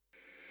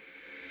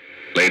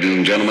Ladies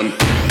and gentlemen.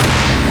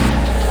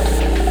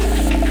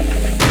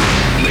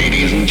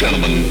 Ladies and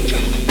gentlemen.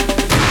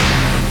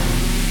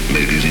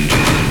 Ladies and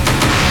gentlemen.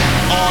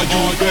 Are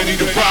you ready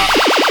to rock?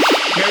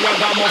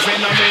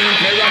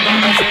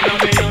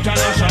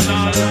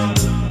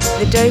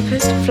 The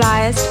dopest,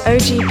 flyest,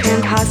 OG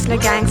pimp, hustler,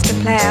 gangster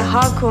player,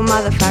 hardcore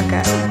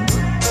motherfucker.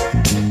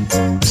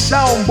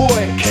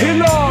 Soundboy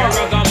killer.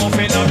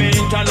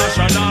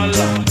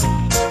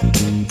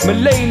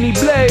 Malaney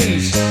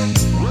blaze,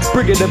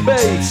 bringing the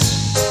bass,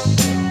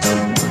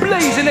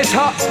 blazing it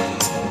hot.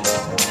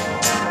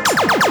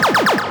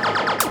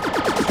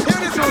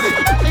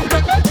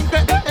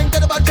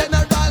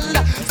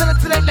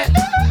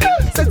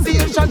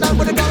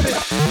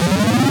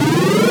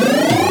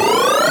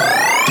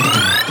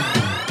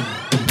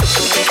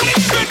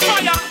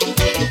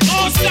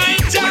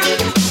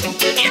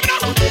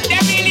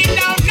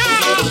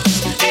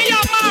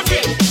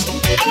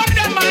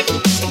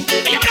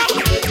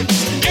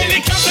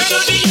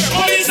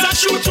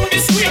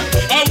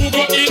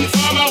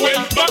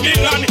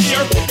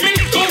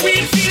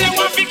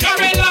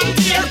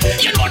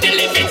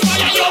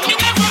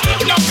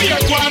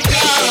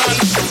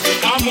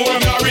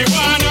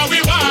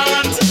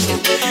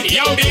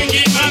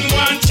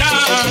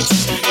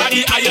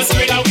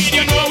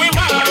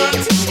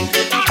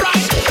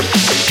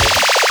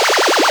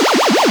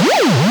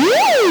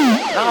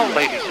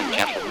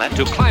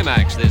 To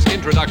climax this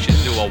introduction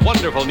to a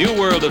wonderful new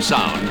world of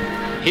sound,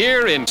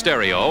 here in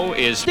stereo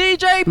is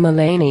DJ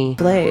Malaney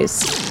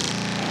Blaze.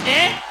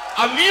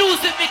 A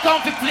music me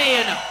come to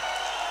play now.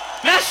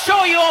 Let's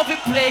show you how to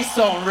play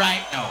song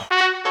right now.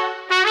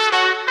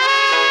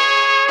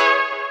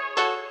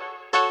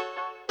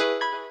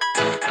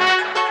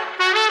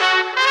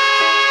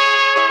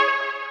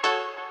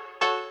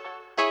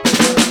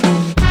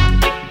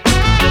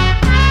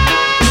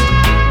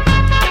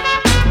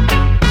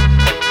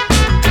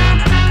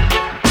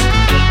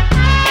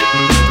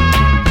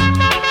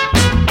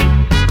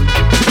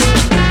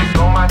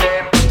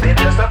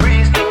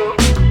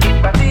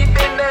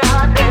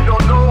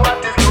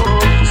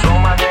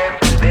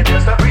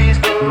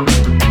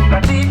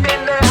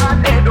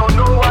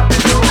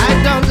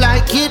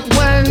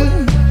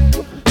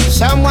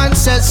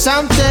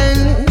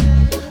 Something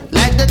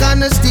like they're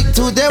gonna stick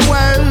to their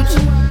word,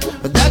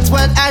 but that's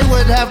what I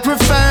would have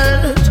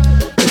preferred.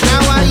 But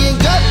now I ain't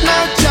got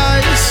no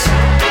choice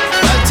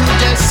but to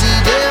just see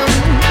them.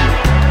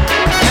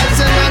 That's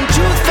an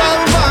untruthful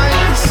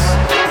voice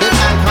that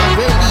I can't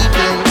believe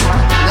in.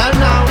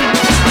 No,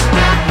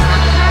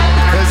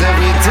 cause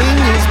everything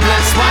is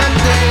blessed one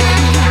day.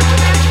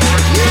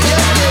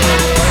 Yeah.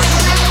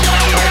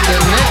 But the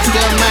next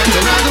day might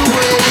another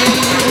way.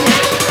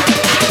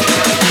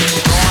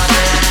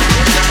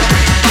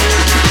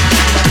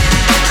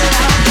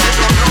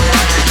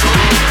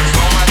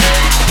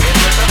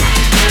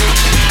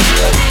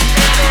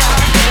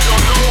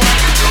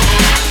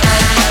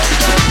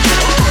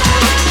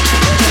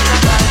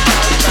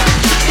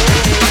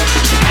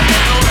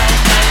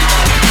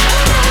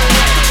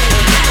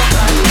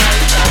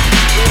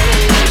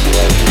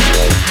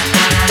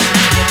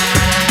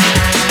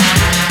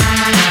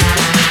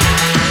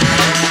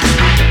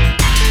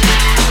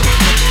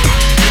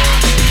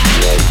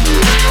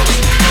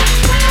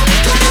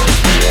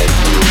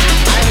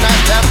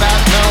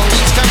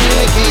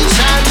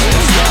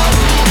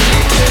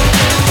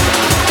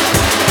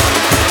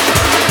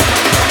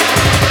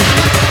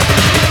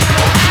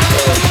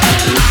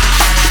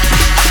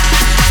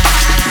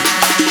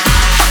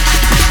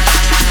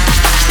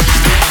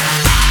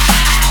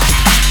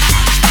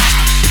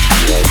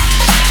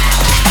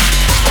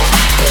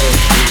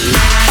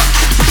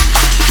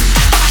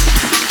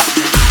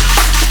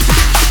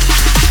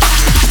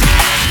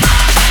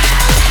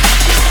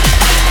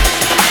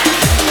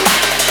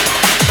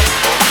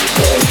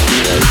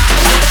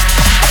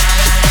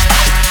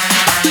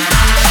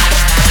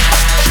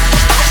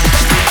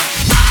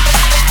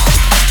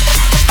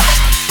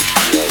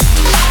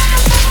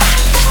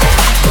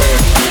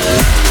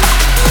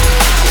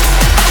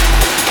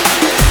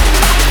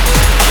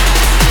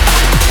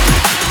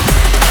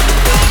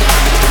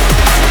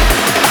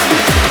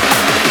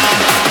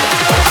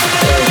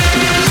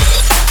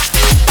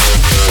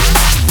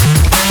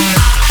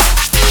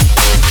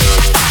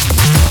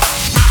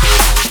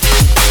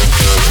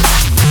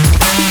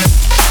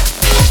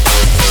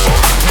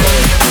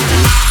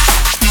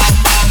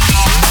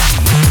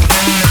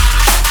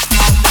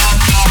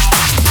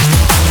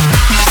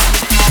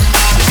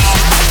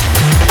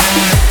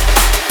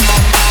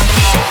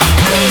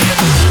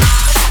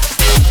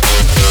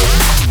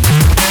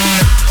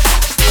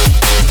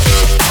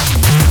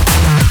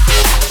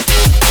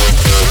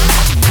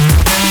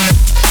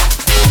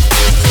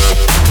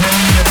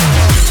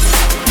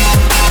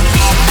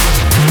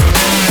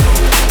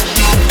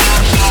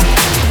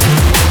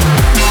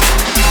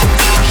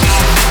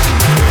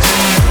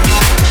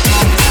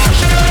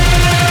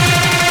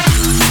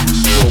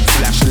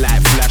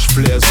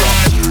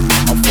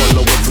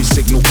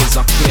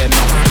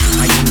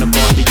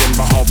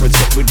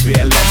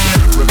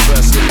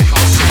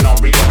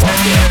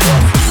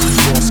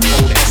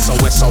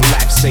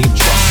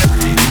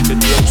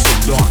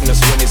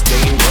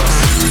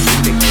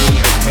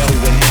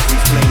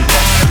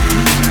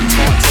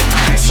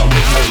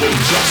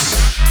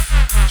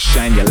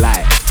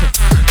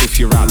 If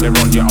you're out there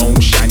on your own,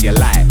 shine your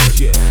light.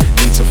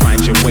 Need to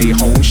find your way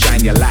home,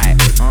 shine your light.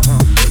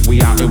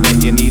 We out here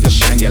when you need to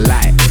shine your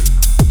light.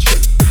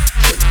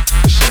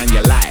 Shine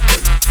your light.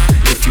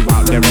 If you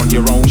out there on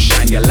your own,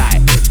 shine your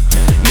light.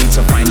 Need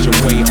to find your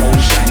way home,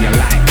 shine your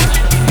light.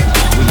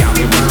 We out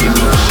here when you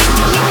need to shine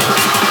your light.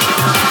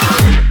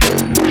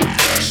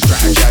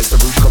 Strategize the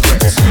route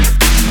correct.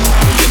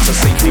 We get to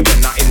safety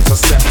when I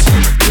intercept.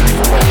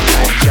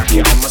 Life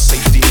jacket on my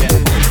safety net.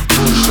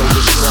 Full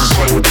shoulder strong,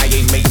 cold, I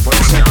ain't made for it.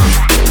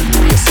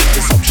 The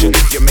safest option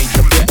if you make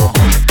the bet.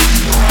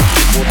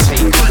 We'll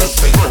take the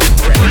fatal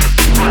threat.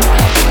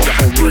 The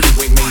whole route,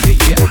 you ain't made it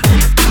yet.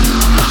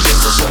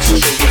 Just a source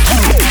of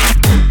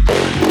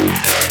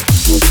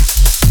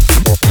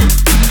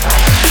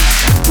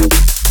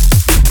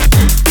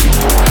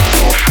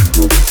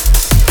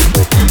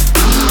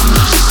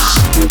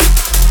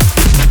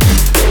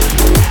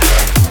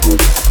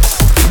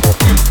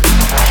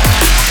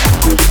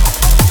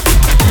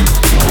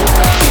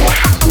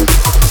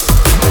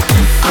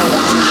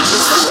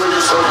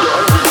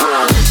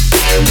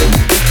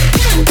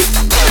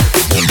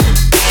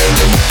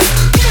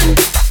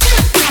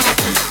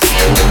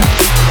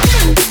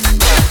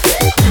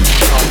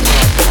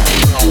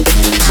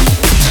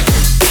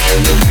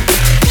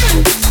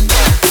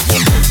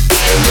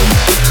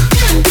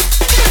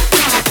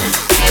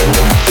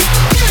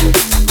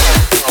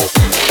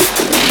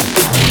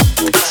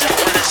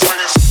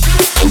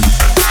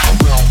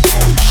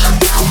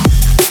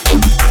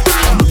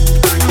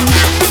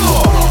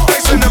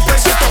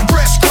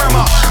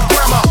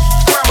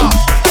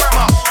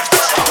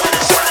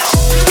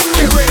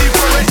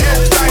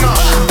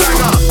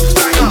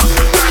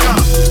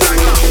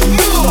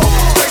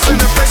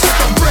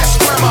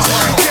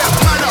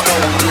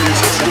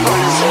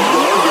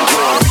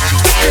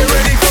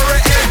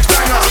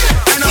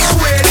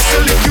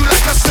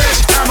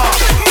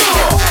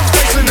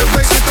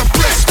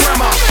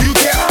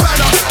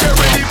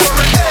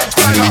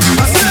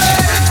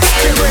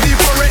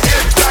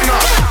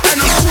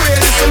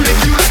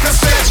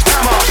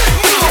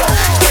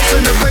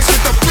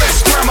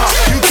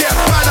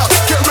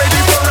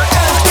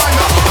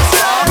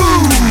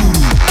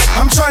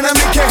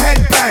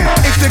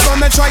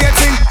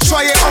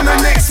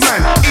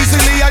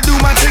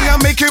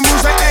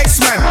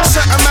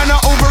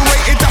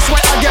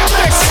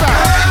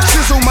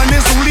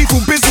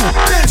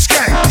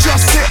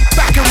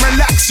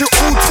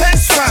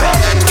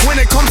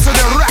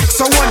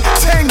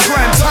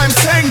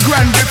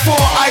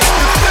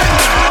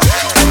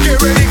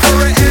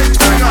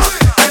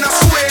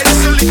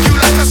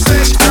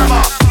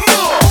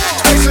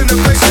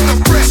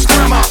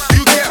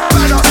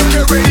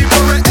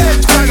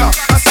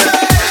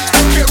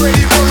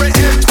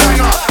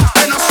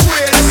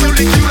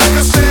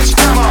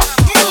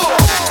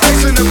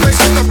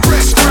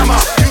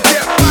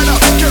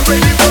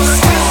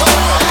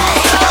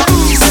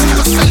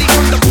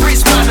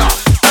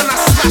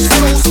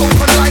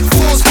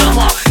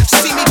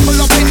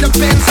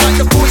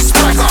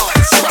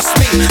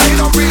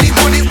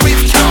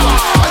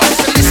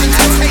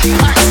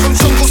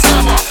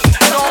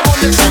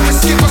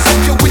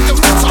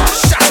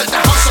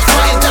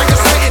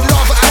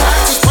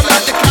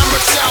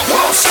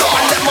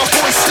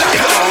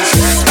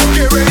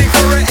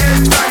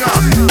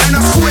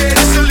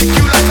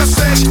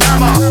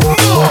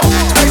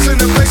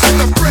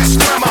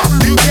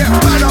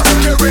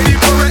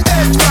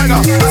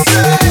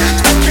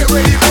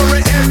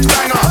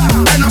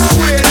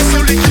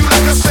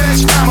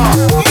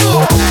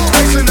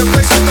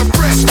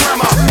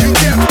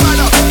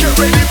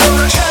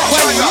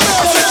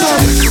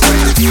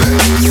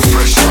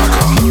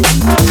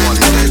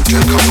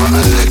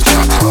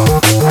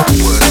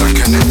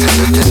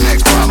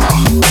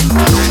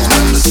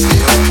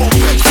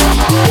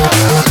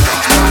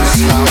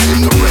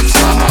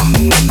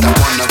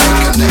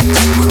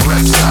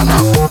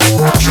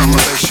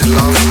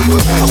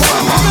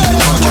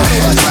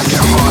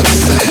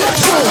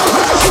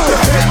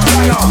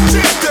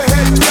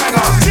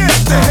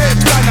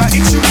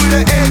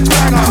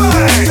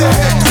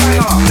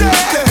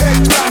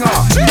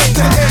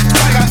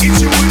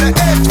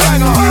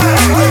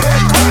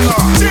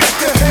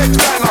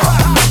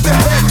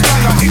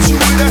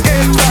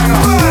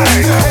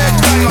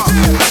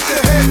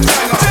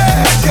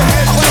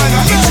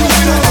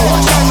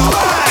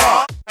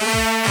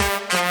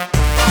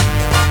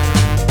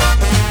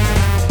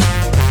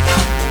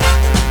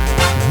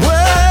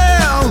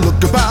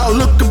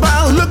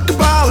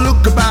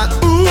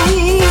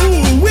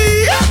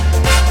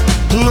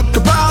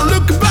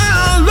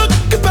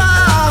Look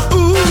about,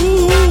 ooh.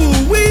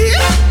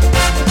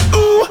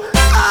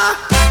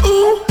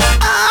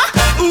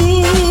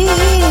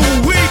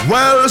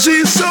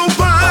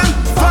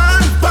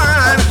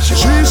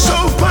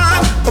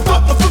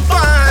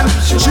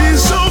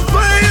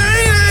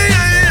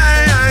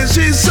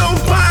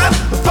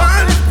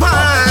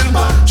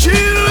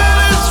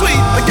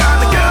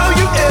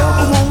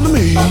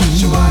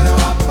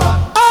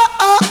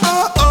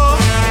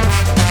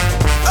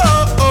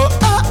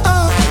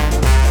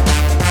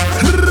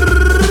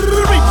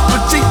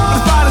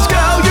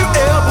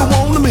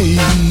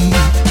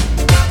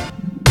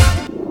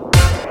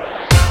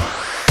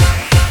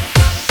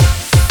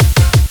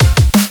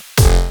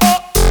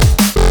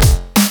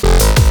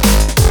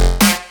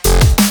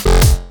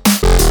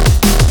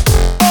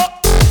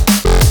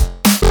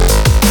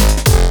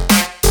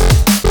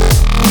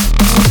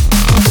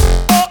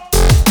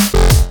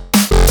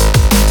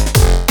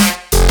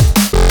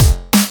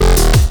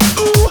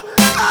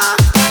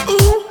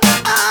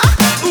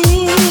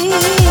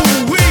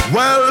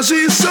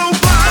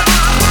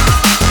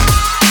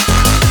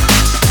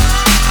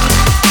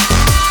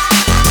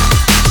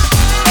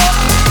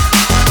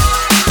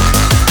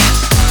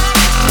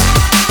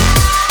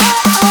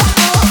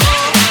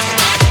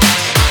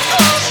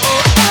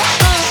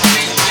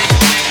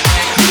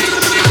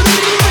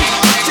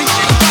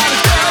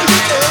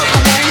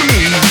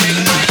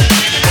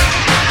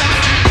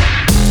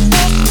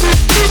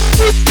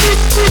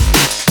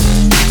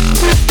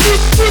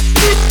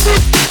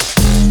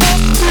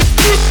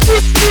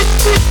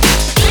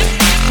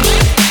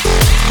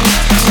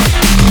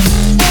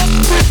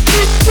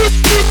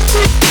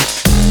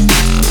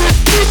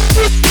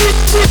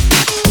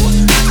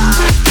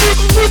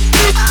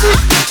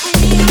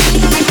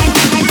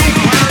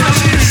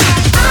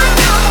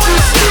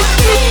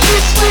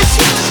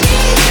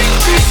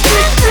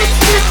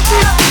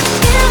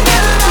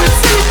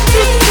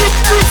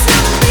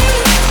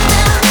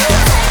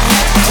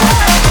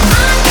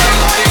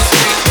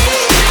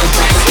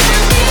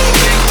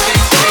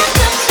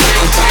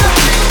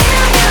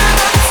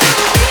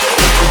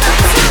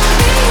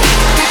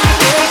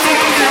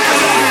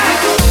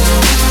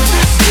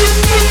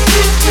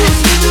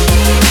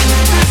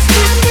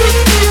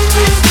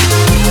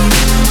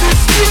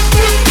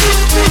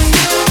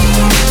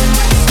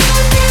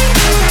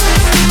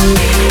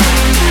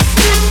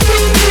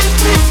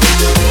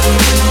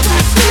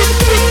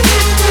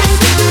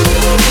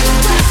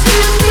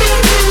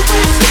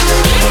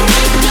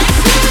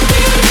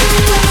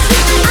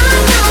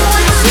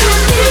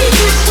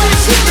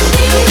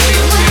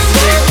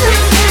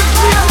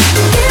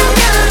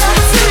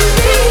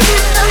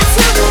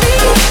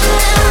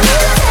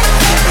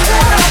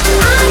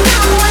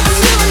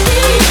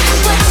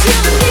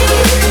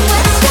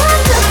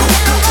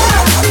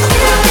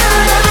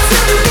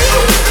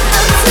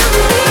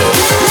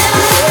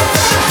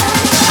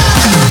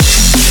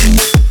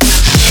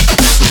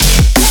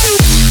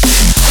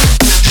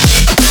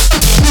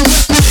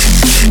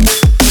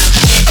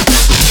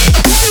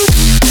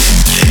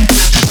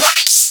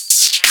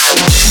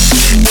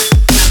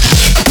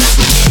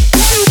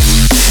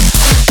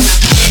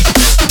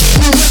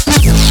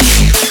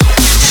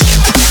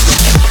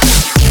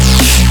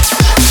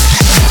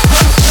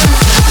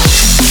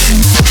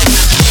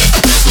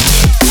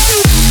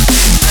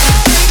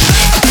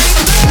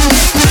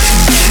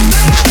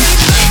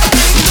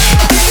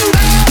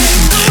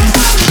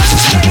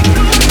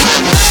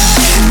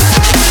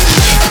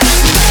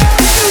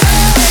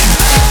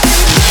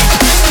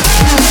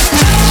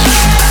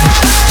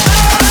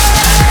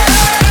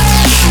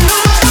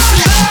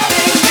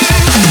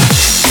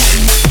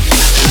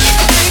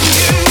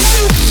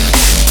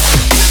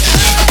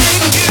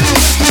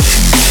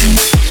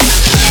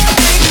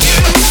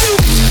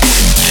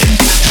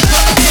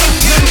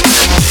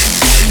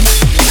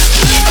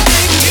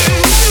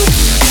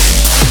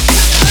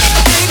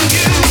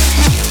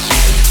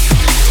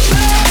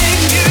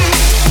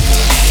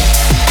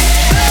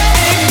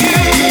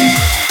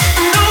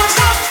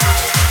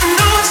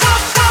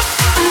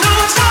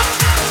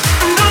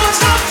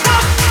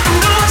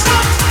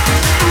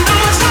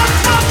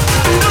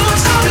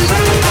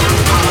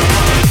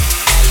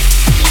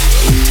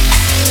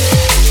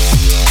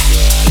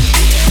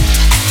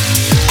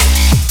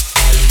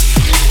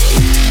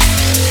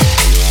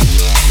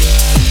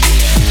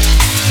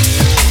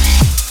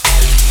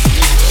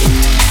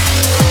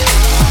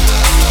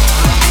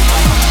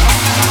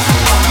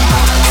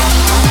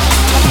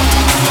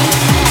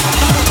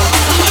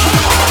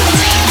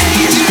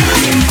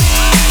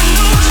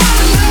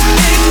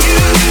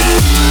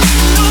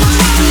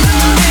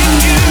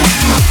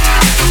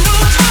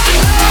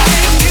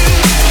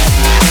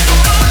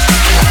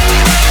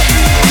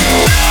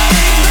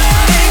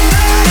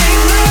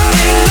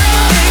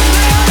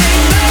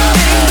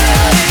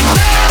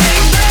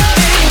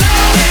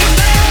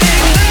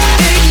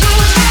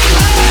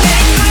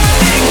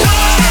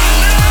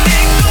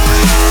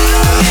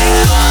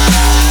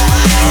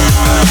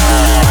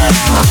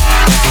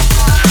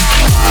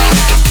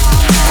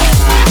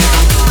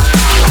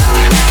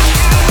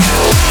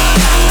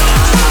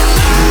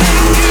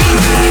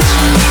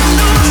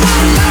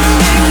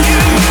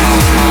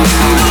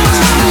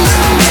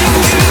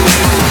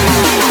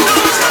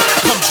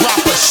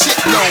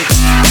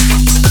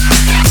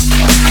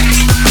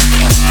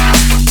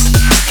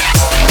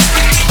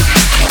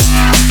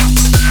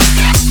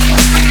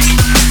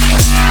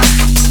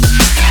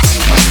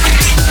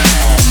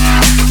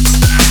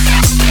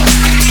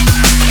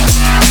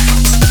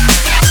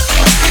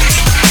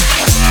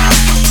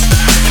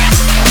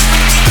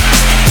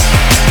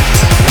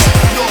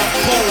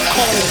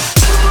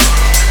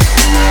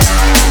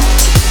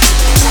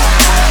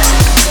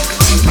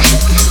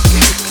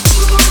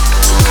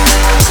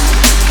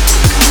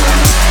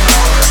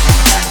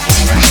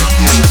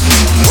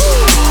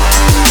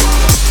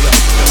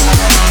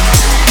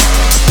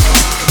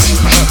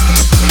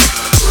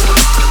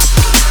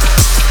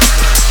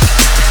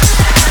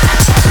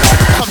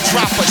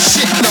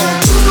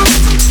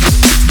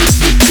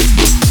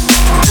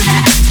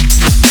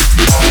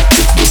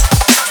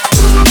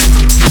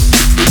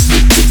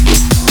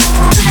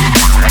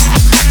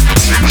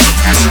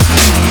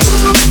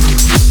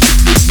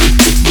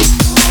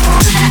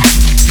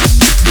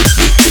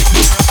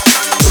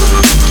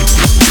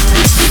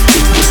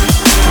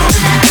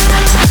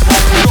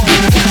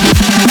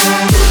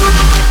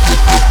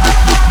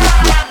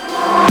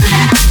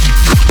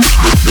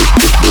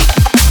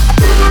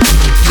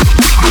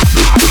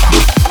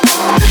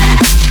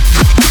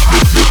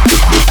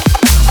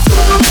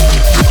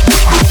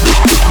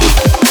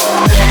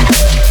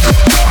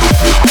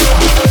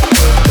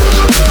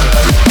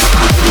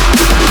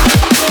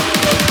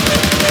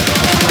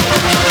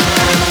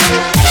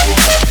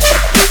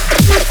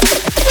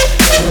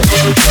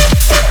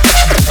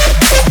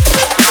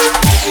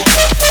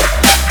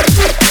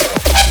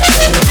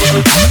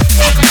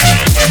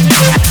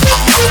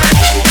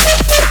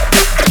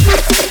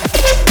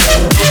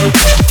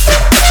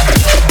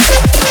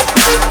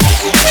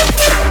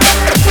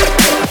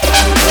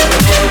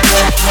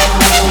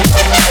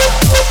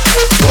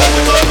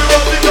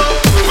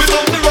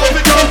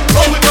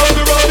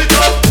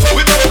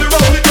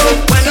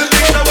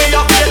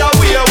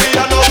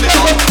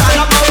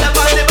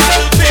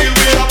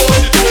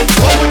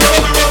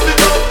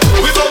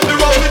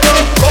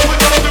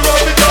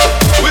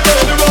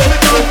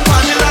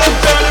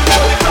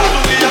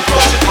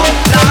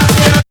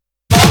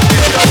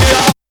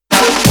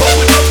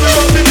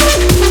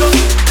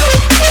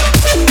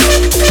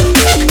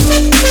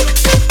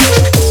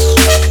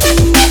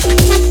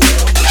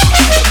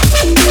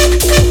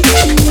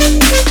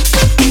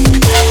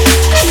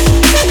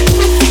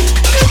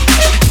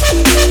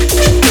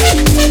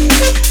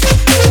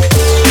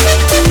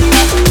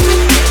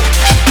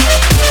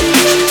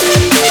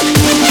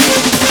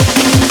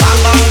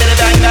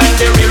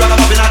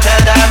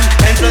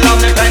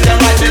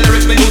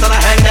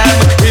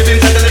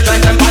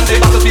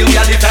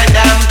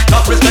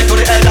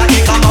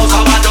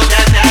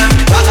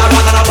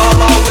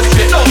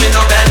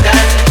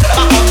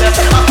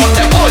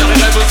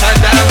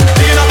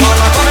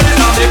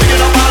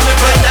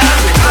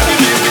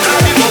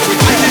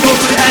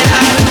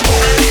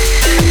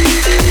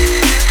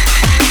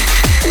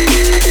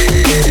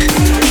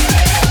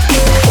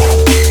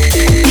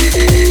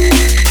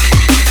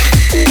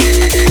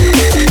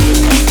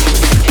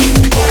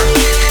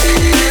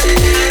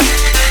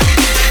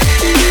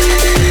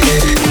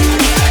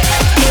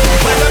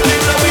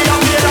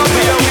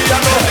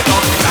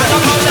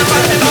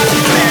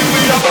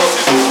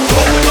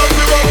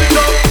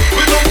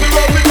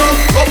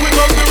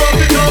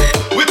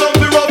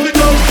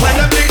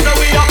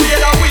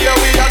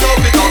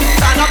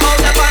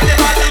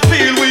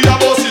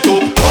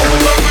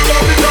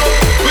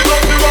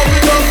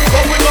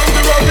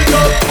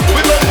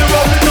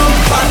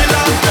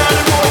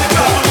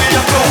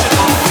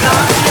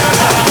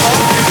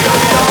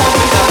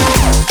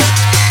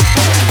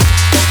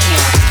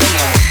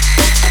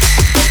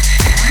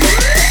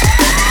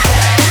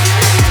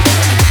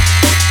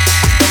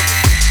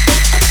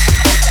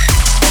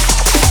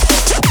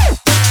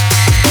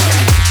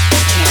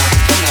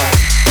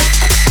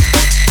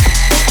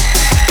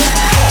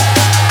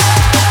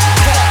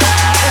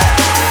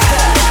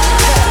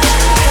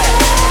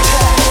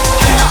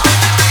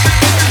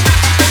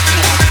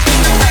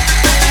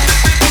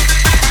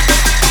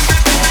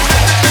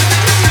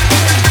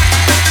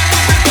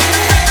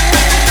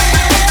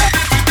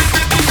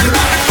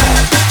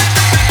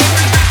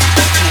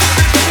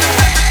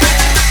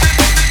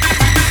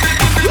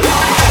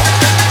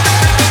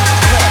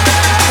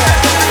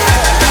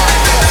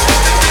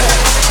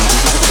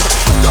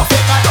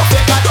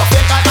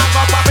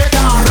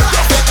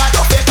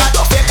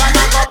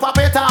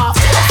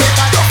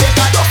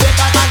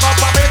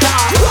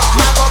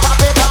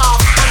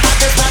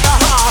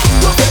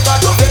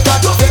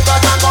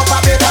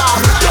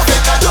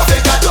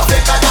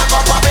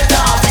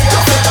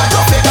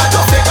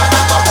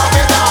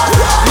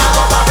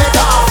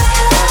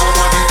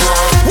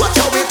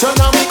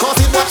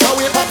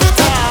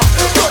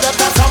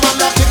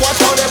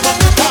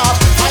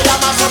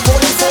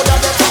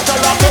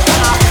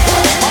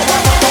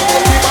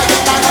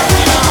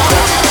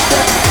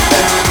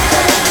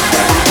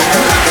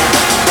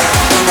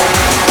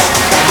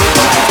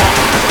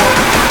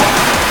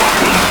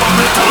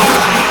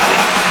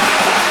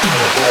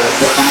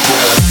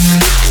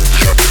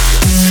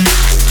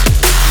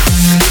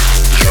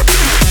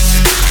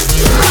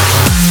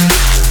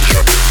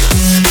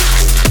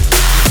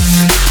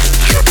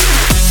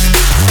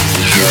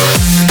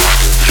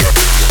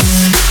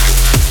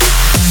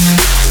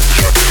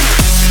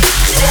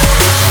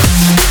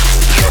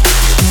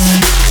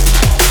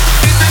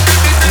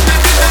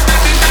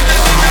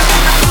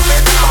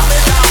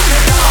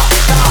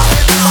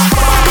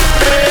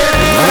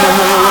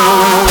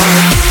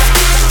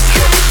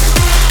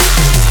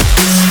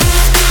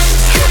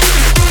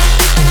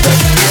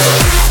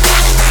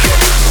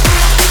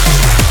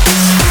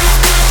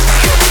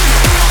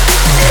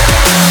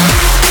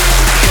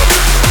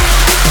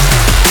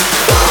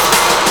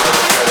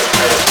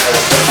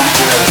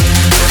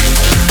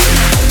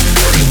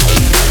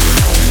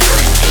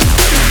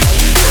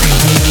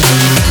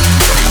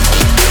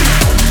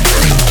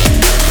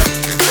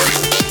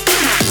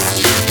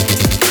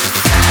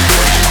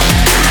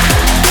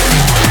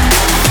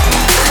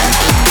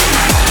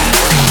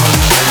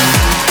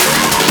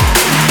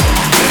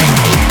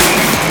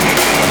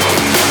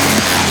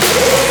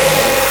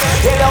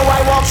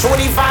 Show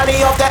the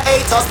valley of the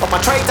haters, but my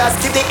traitors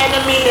keep the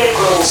enemy they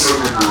close.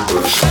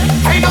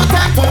 Ain't no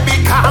time to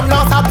be calm,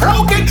 laws are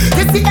broken.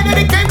 This the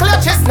enemy can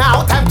clutch us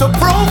now, time to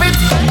prove it.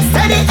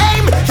 Steady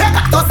aim, you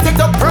got to stick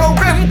to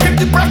program. Keep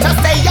the pressure,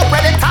 stay up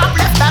ready, top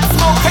left that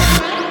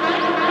smoking.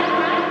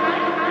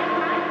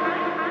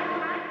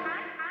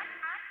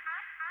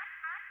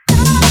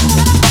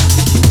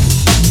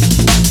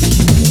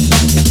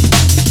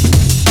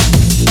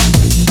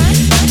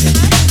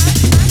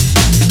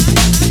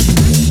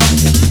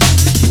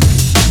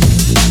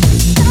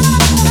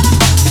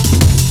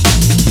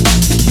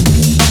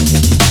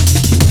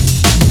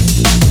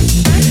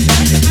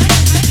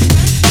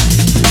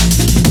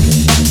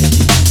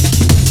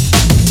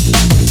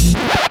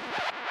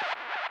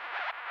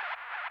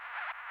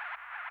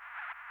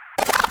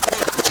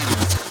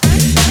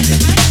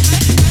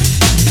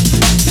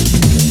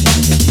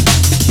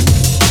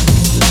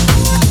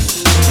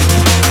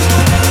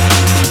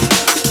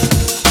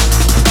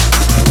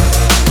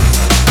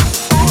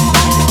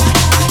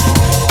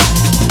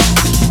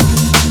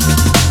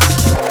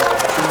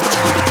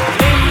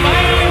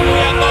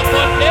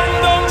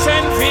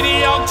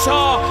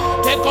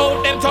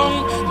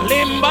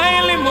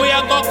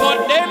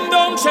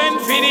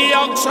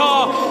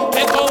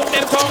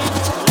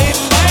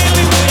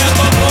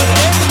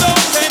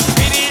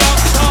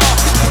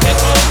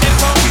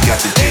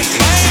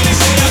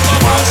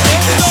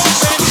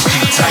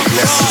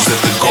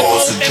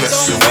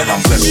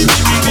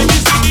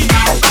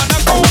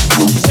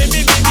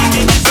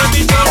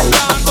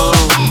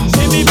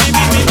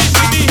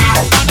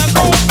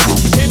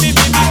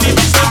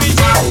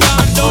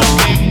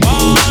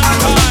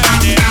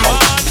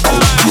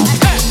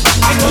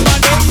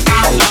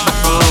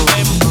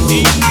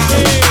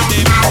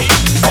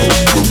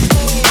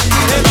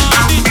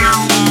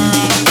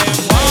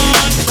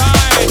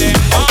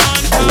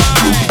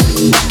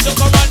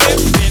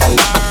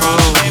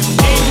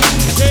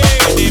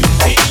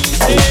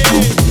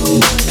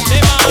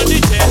 Them on the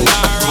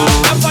general.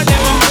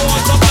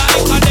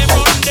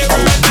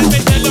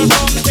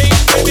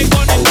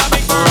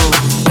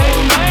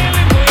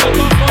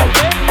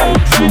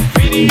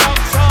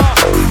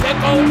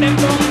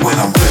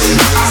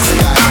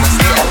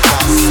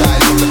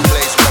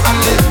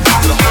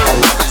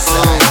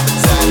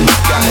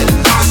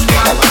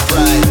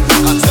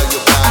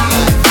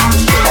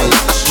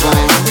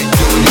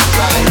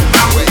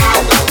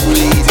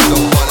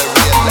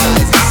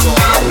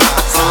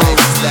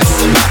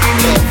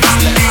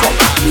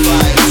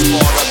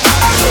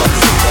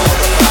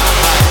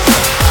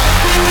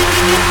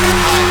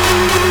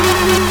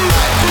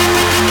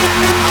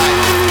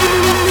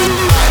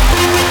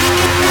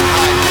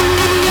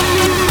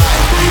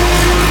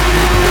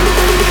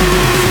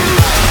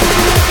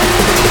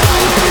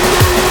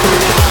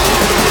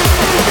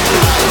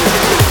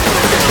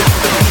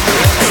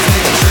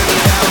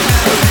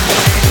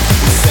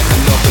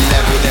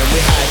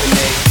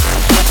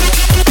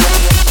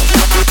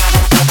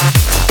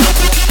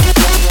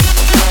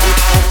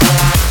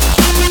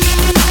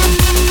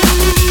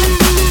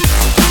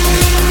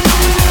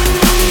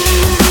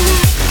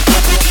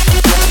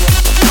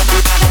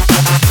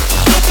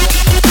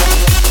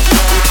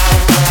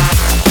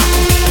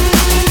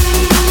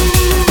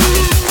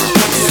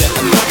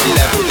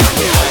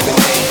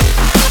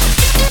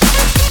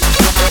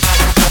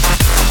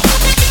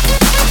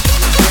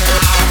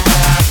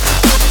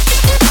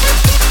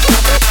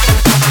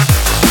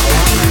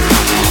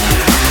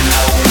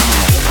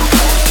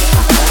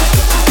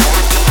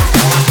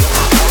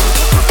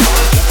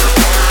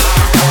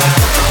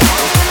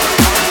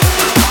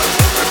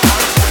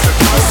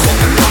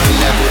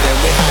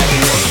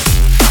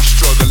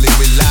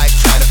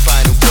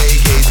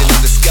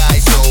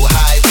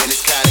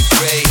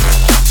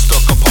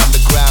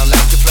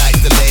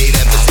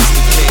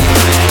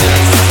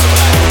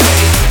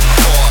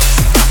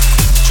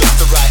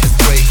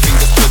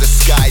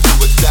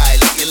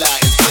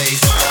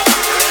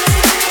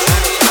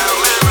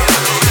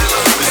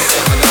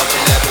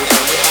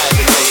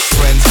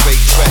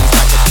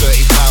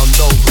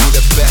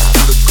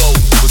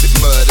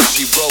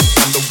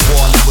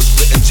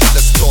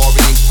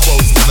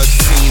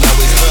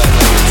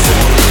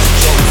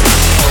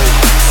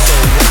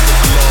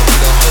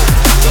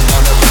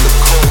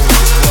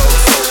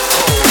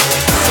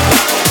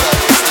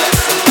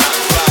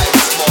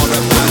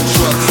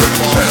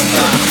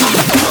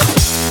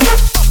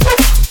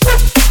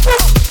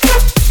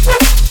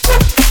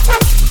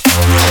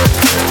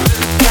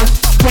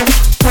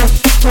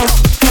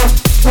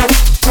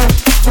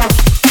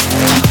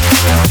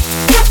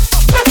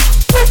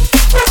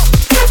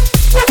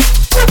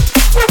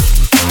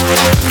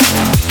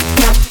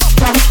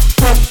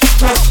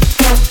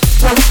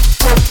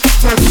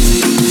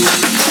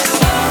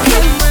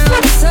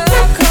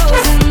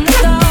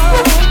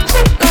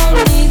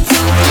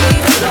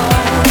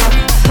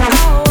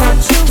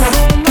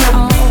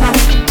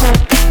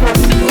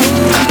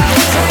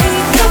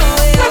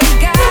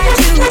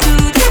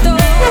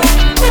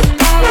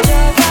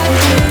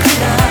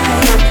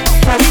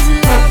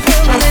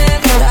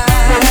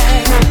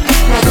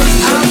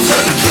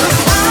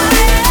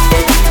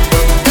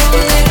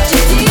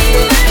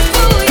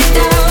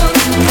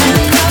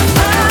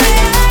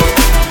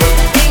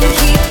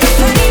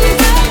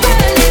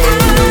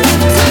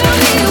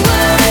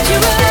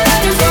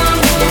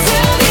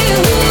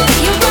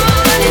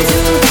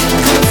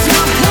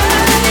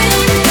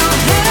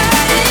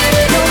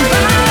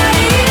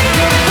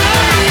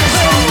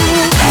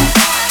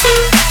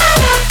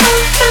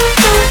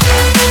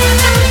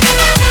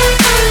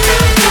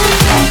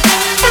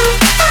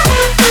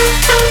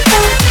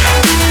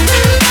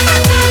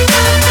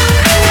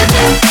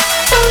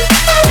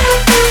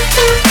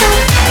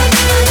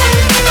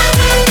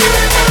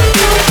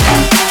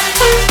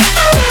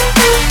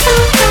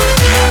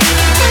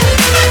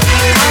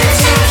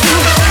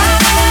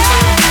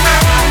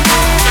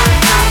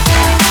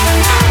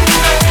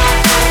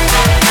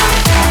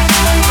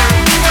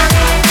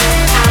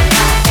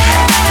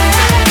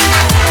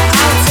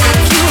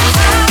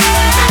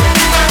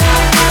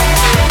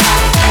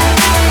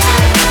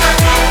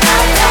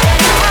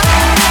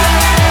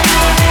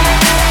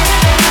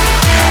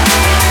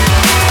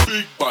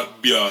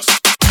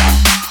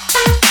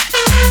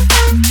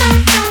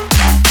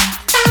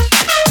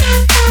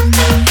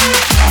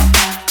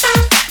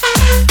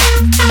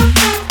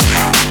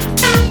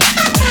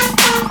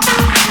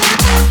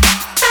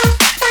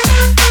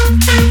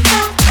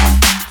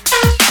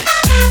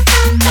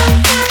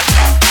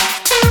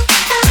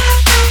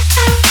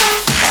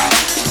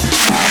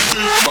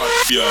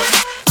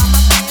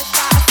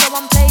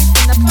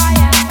 the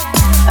fire.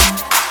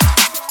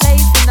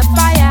 Blazing the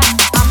fire.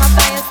 I'm a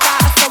fire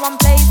starter, so I'm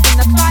blazing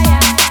the fire.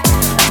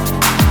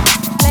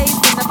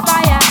 Blazing the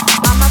fire.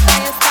 I'm a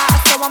fire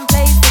starter, so I'm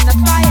blazing the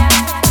fire.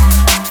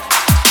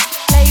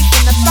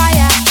 Blazing the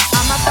fire.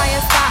 I'm a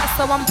fire starter,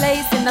 so I'm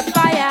blazing the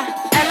fire.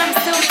 And I'm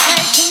still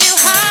taking you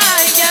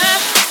higher,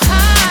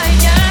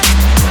 higher,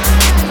 higher.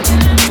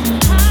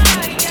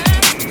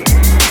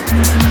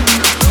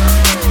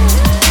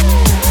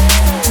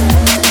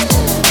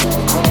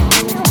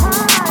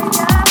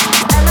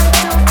 And I'm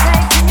still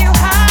taking you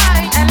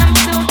high. And I'm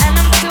still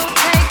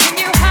taking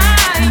you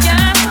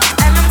higher.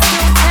 And I'm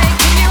still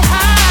taking you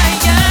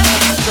higher.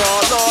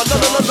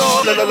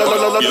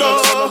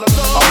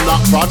 I'm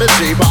not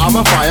prodigy, but I'm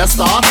a fire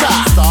starter.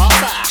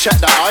 Check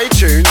the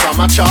iTunes, I'm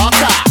a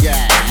charter.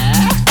 Yeah.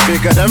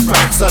 Bigger than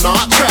Frank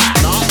Sinatra.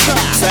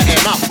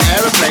 Setting up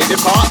aeroplane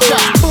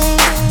departure.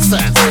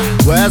 Sense,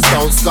 words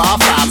don't scar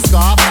fam.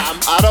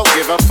 I don't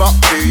give a fuck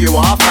who you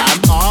are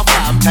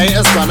fam.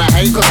 Haters gonna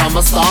hate cause I'm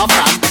a star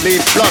fam. Leave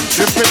blood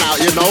dripping out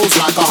your nose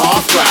like a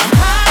half gram.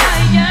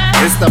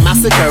 It's the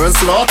massacre and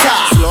slaughter.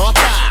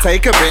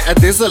 Take a bit of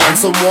diesel and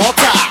some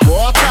water.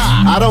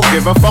 I don't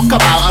give a fuck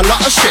about a lot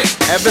of shit.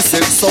 Ever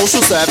since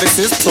social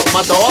services took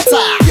my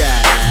daughter.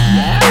 Yeah.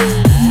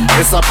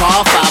 It's a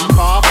par fam.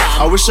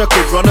 I wish I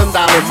could run them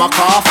down with my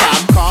car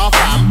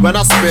fam. When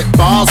I spit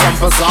bars on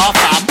bizarre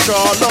fam.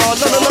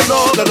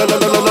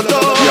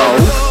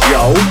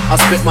 Yo, I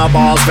spit my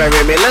bars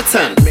very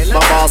militant. My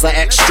bars are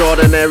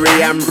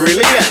extraordinary and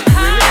brilliant.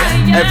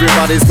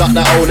 Everybody's got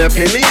their own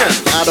opinion.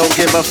 I don't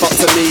give a fuck,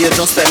 to me you're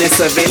just any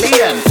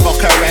civilian. Fuck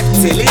a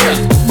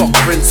reptilian, fuck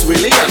Prince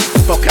William.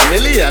 Fuck a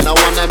million, I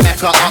wanna make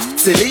a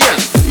octillion.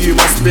 You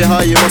must be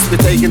high, you must be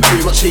taking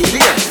too much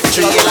helium.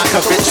 Treat you like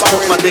a bitch,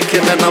 put my dick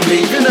in and I'm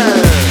leaving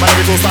it. My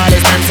lyrical style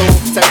is mental,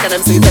 take an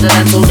MC to the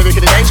dental.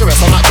 Lyrically dangerous,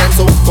 I'm not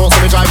gentle. Won't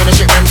see me driving a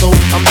shit rental.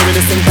 I'm doing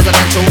this thing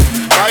presidential.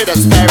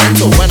 Guidance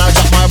parental. When I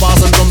drop my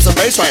bars and drums and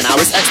bass right now,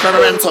 it's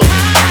experimental.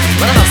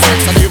 When I have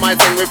sex, I do my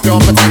thing with pure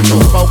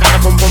potential. Folk and a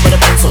pum pum with a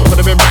pencil.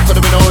 Could've been black,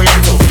 could've been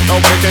oriental.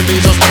 Nobody can be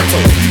just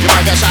mental. You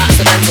might get shot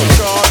accidental.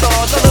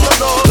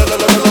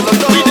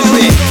 We do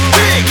it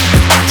big,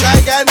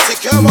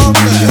 gigantic, come on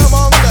there.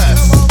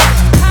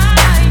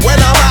 When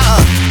I'm at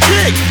a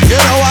gig,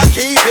 you know I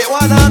keep it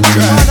 100.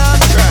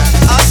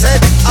 I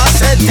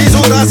said,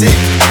 Dizzle does it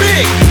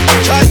big,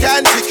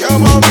 gigantic,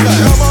 come on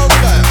there.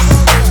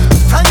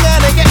 I'm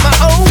gonna get my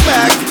own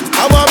back.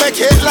 I wanna make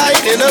it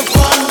lightning and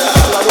thunder.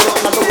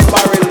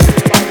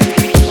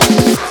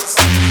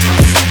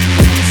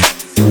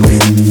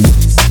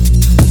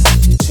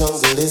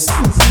 Jungle is.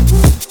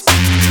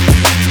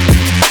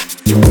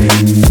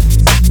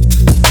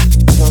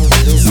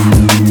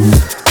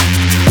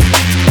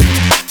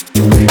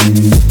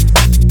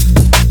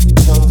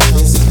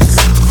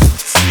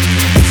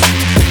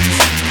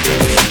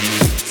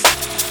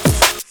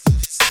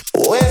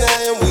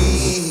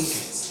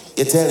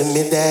 You're telling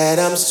me that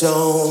I'm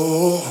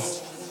strong.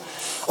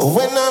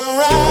 When I'm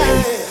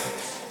right,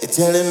 you're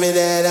telling me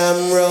that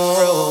I'm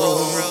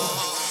wrong.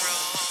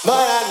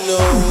 But I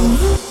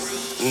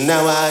know,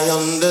 now I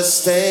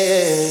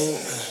understand.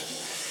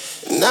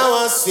 Now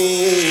I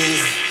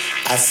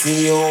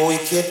see your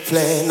wicked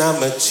plan.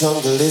 I'm a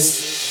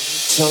junglist.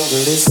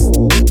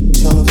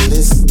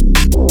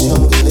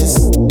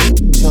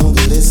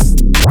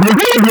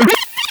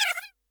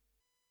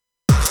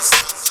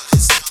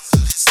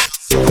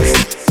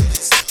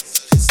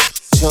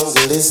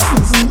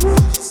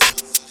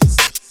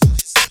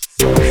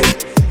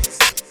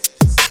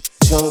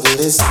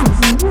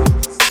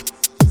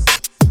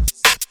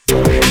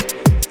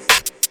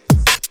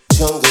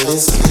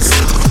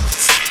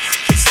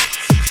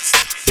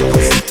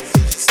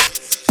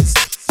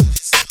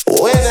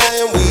 When I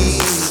am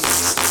weak,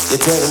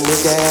 you're telling me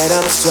that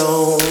I'm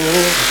strong.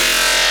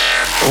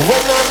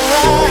 When I'm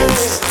right,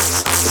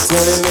 you're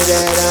telling me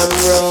that I'm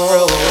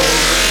wrong.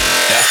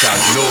 That's how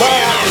you know but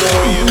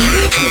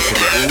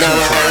now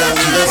I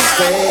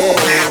understand.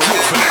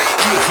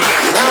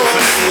 Now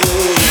I see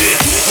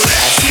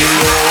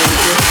your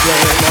wicked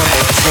plan. I'm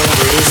a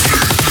junglist.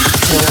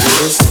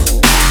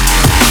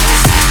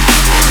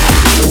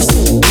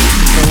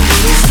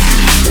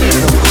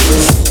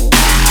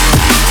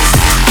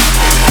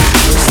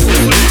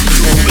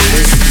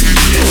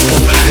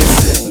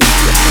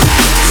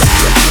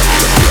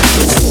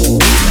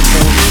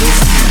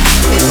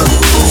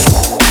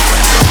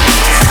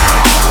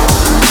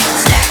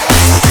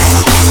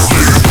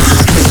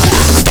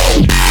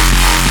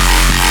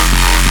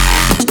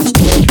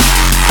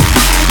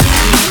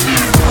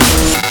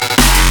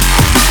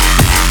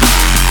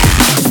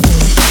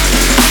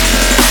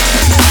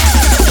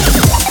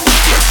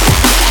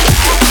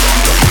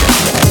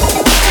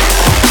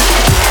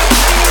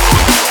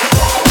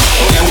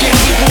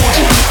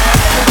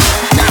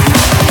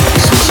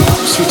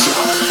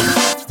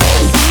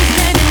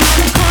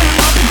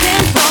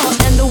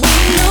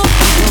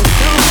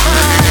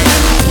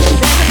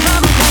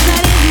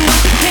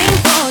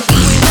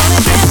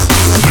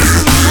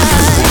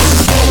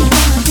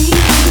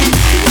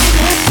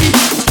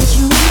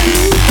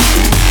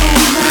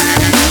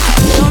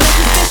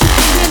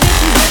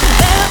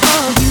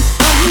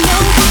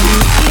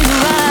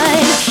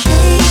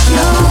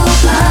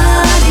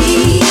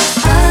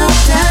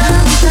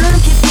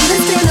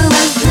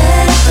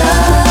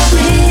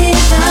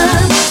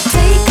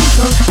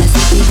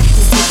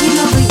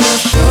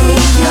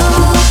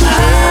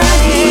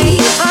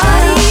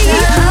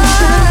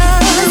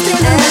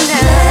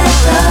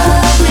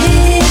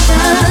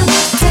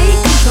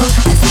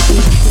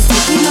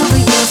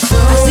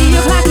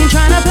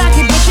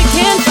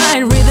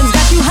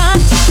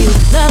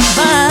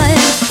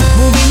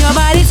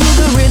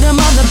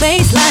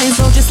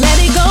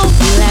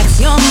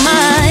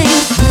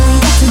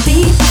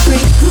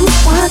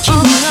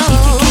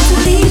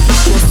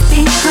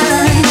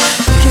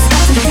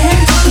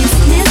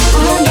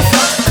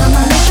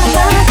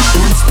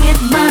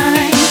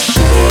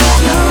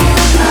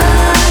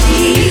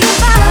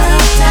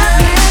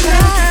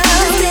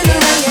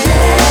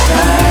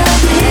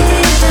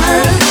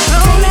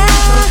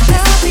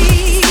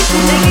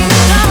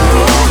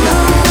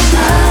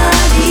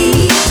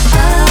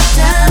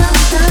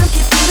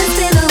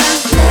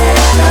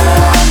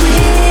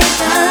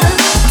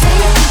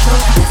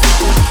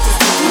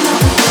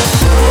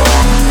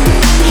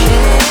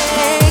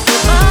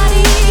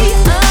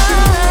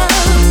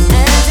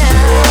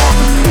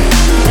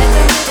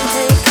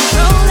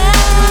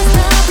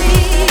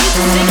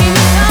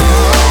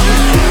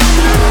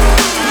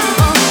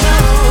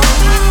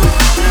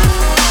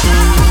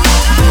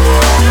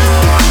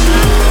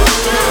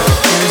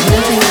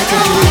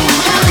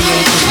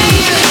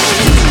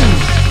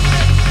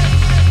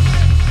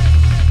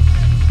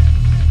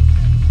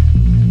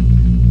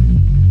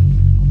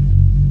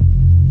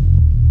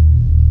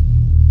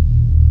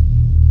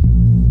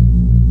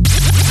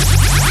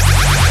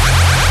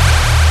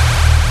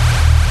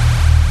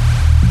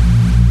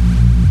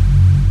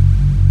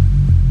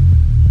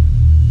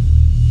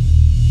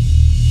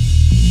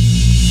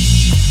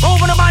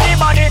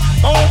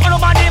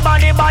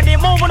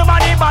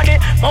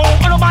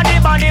 move on the body,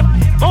 body,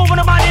 move on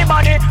the body,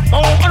 body,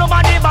 move on the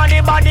body,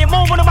 body, body,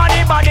 move on the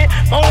body, body,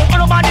 move on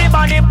the body,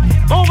 body,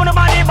 move on the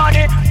body,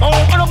 body,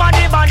 move on the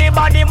body, body,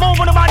 body, move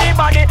on the body,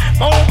 body,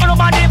 move on the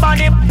body,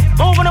 body,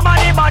 move on the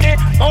body, body,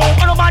 move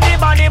on the body,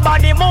 body,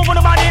 body, move on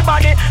the body,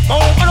 body,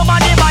 move on the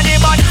body, body, body,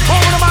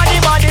 move on the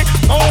body,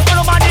 body, move on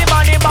the body,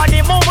 body,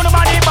 body, move on the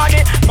body,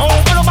 body,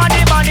 move on the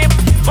body, body,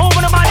 move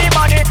on the body,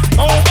 body,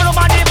 move on the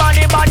body,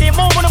 body, body,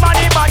 move on the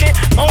body, body,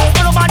 move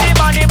on the body,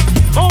 body,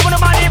 move on the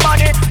body,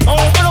 body,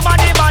 move on the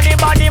body, body,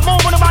 body,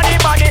 move on the body,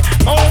 body,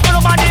 move on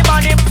the body,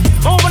 body,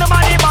 move on the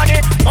body, body,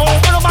 move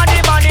on the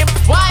body, body.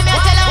 Why me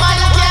tell a man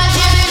can't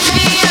hear me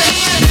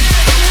feel?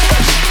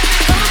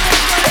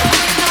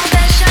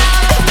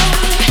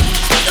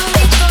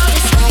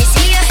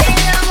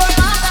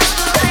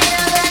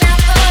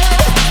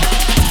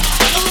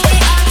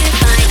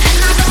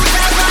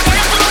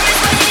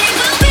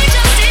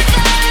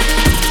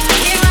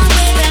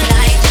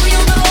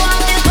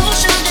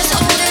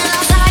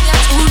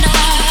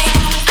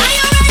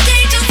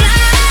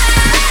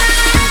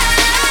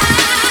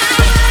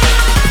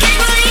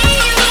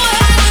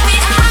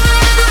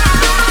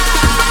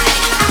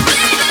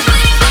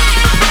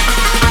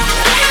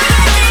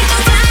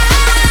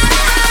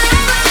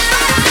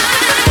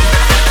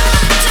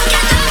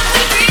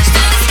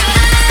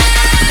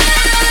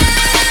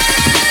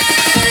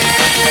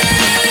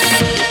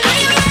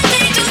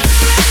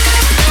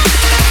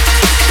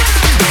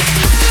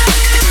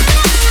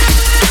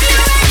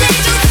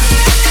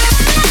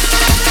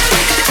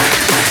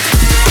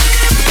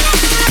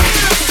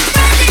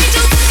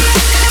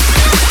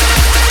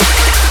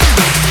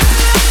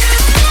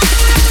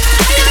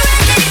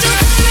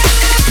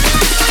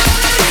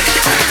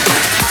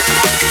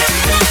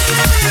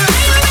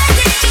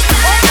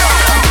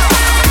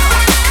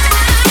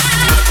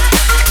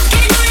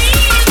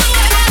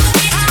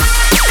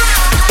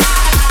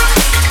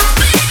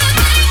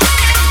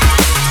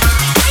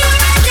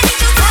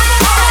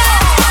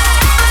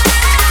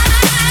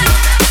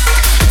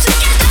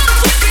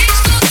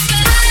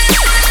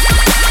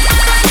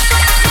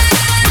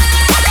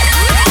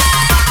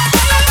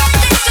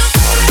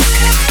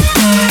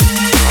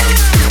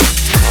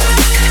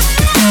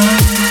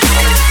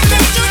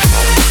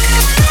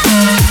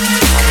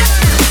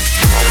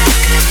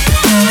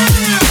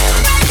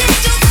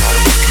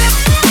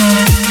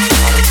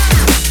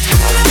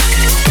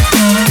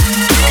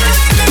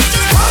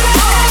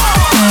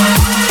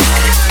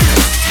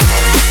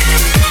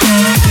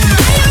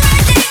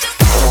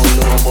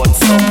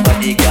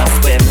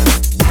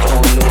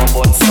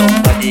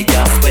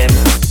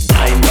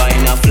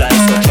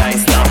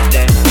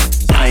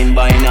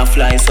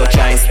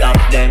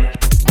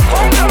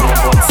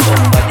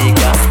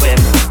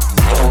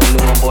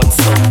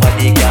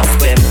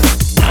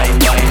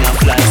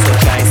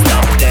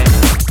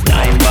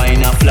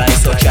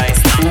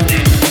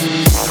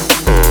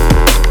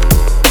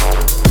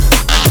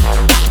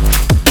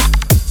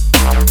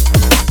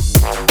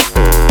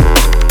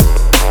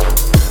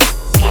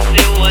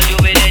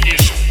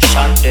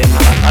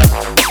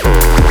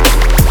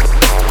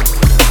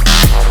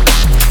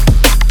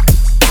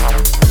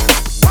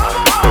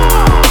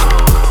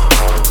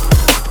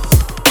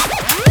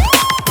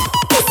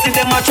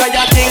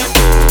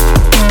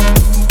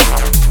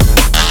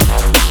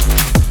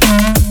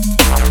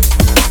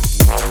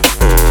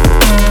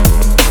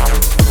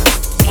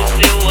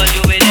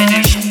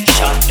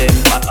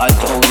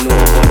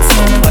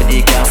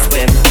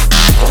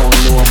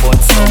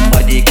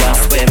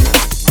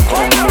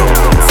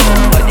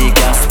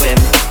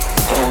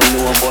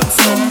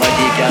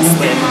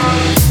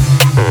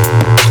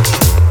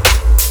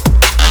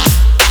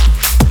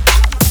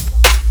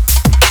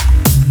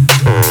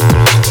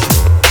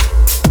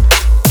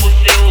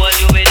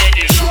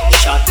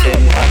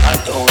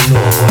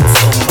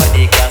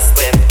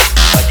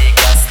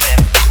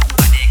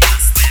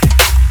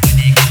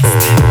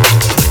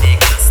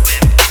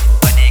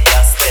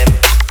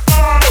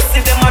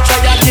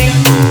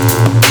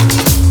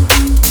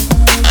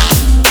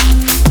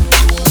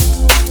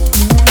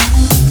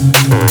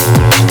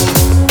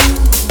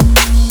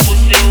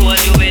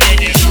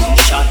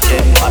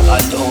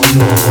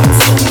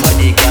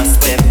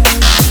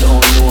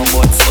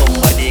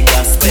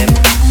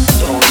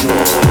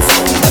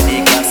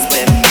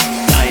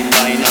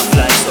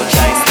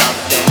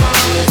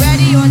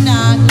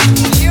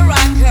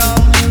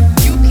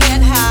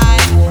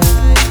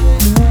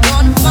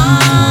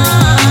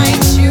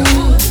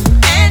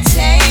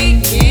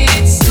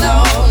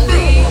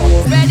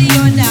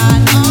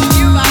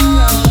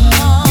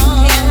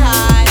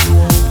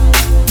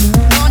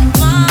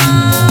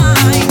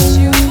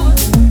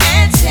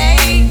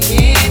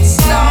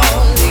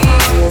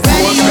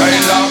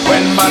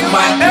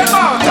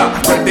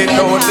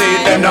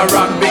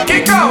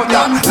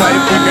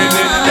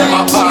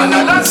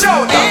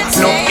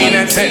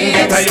 Send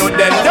get a you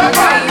dead the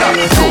man.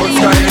 Road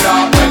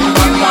skylar when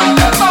man man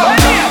the man.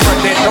 When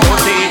they don't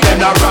see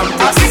them a ramp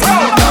to the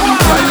sound.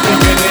 Like the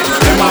minute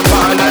them a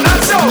fall and a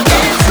shout.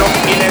 No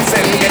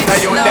innocent get a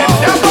you dead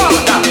the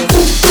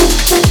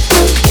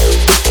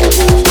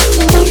man.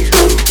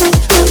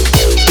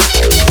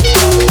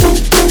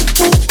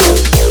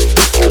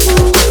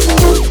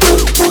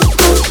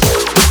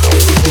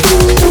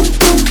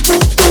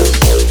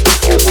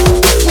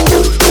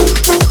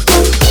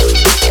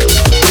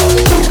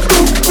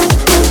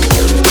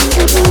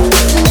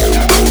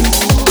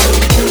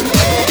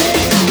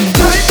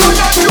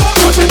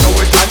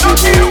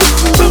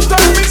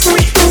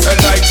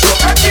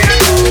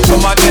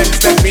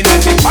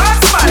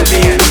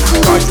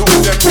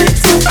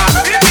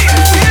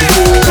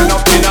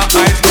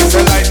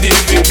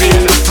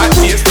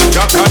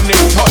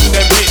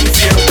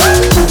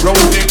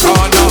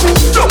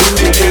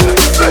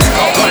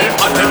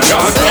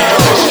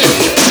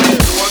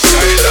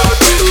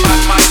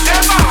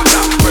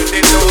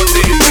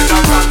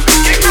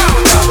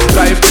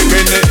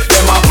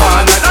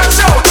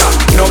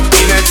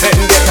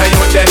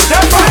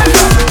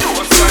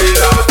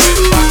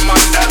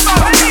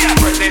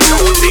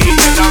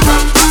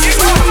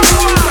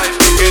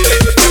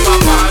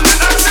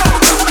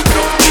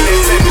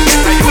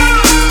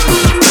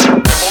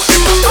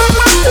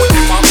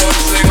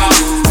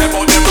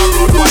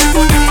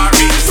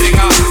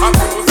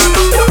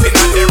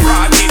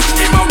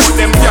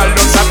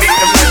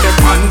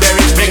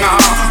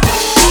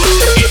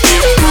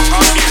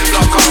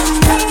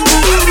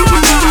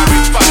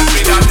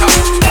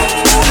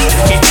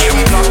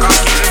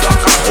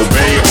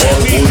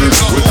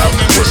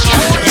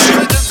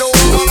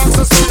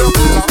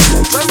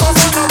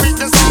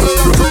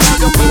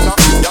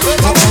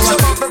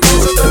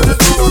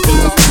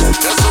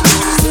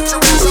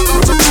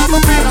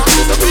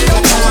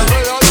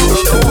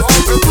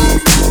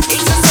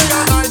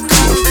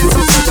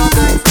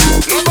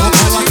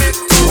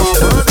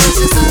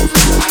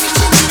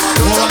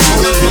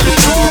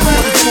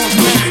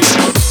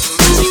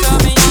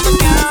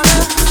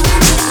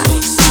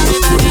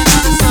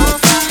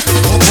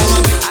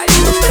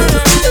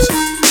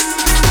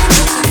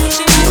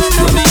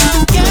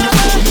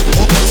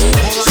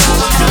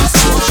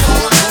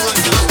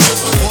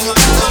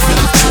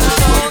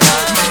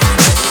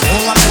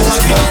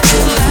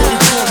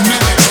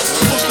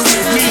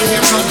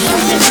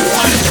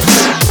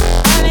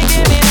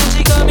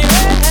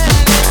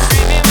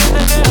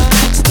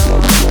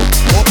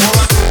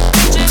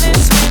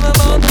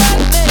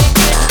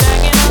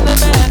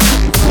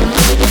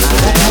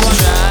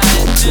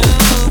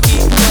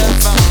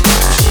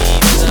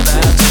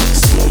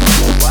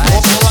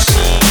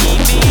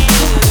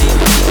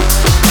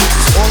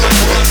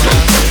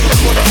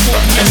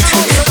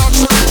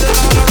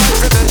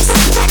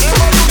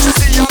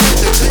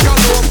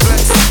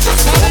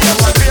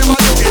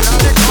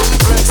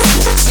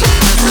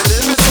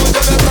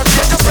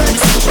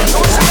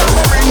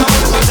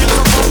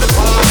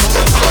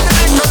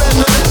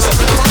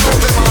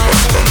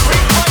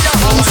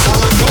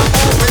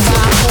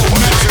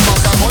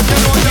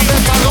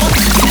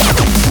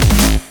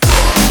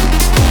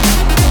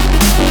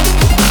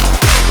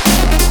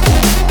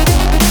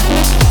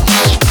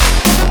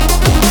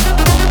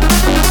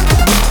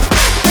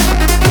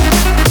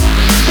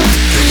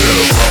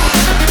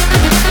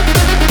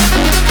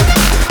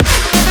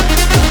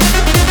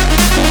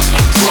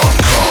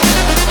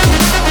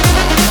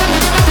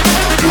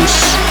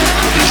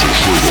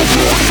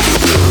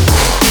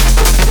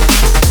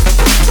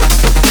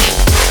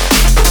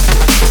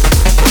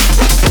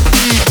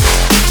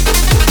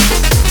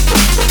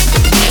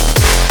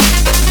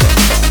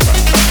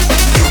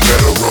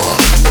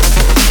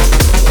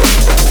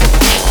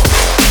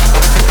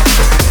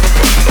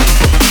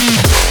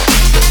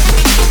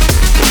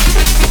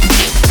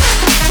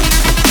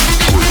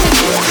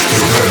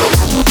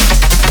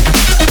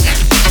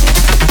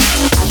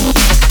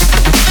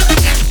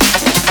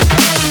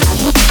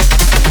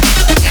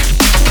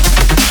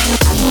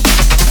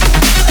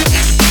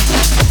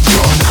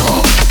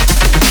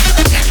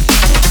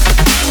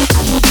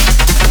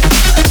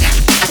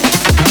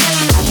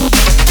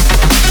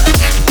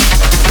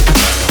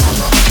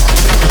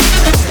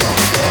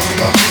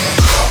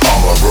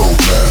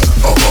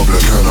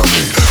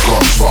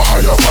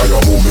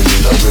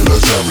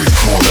 Berry,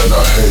 more than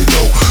a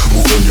halo.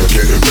 Moving, you're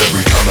getting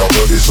very kind of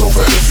body so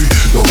heavy.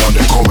 The one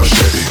they call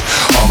machete.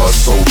 I'm a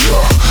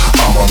soldier,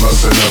 I'm a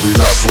mercenary.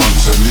 That's one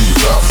to leave.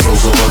 That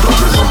flows over the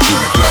rhythm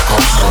beat. Black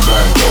Ops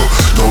Commando.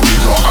 Don't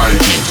need no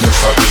ID.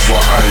 Next up is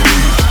what I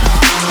need.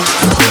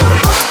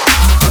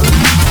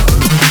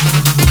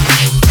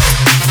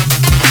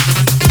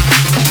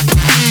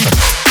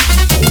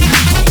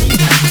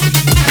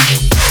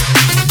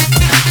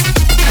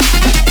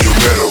 You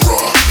better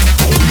run.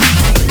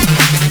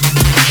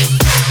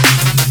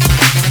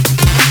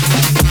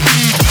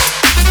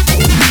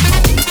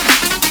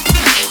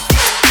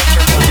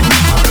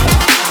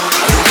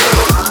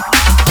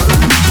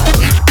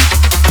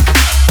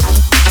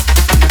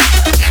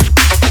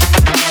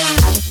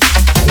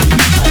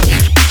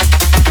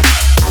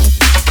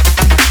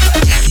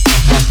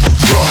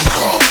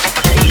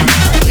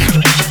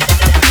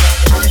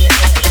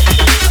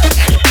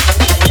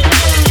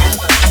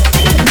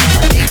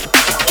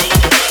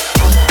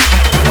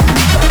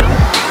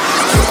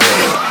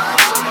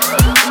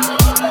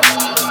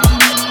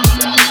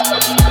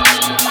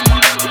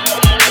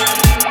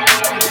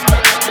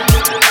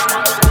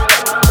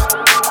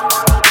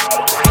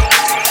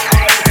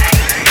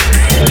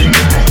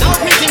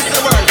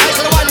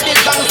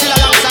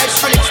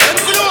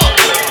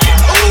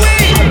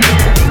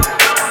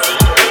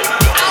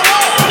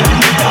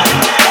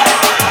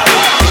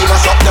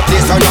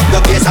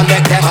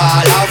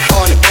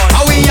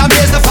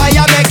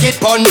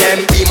 Burn them,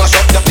 we mash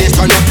up the place,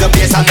 turn up the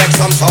bass and make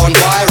some sound.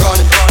 Boy run,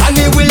 and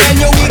we will end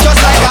your week just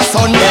like a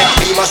Sunday.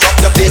 We mash up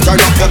the place, turn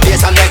up the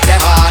bass and make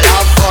them all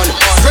have fun.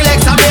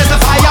 Skrillex and blaze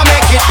the fire,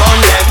 make it burn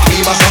them.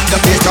 We mash up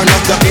the place, turn up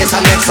the bass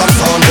and make some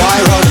sound. Boy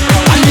run,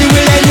 and we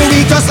will end your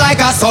week just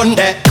like a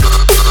Sunday.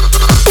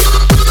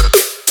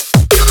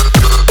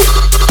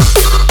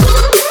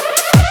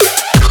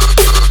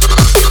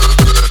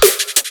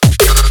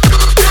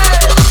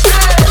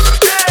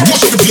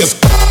 Mash up the place.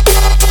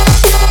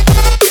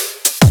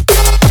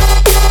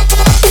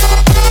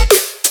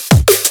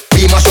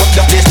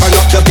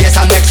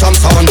 Some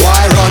sound,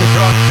 why run?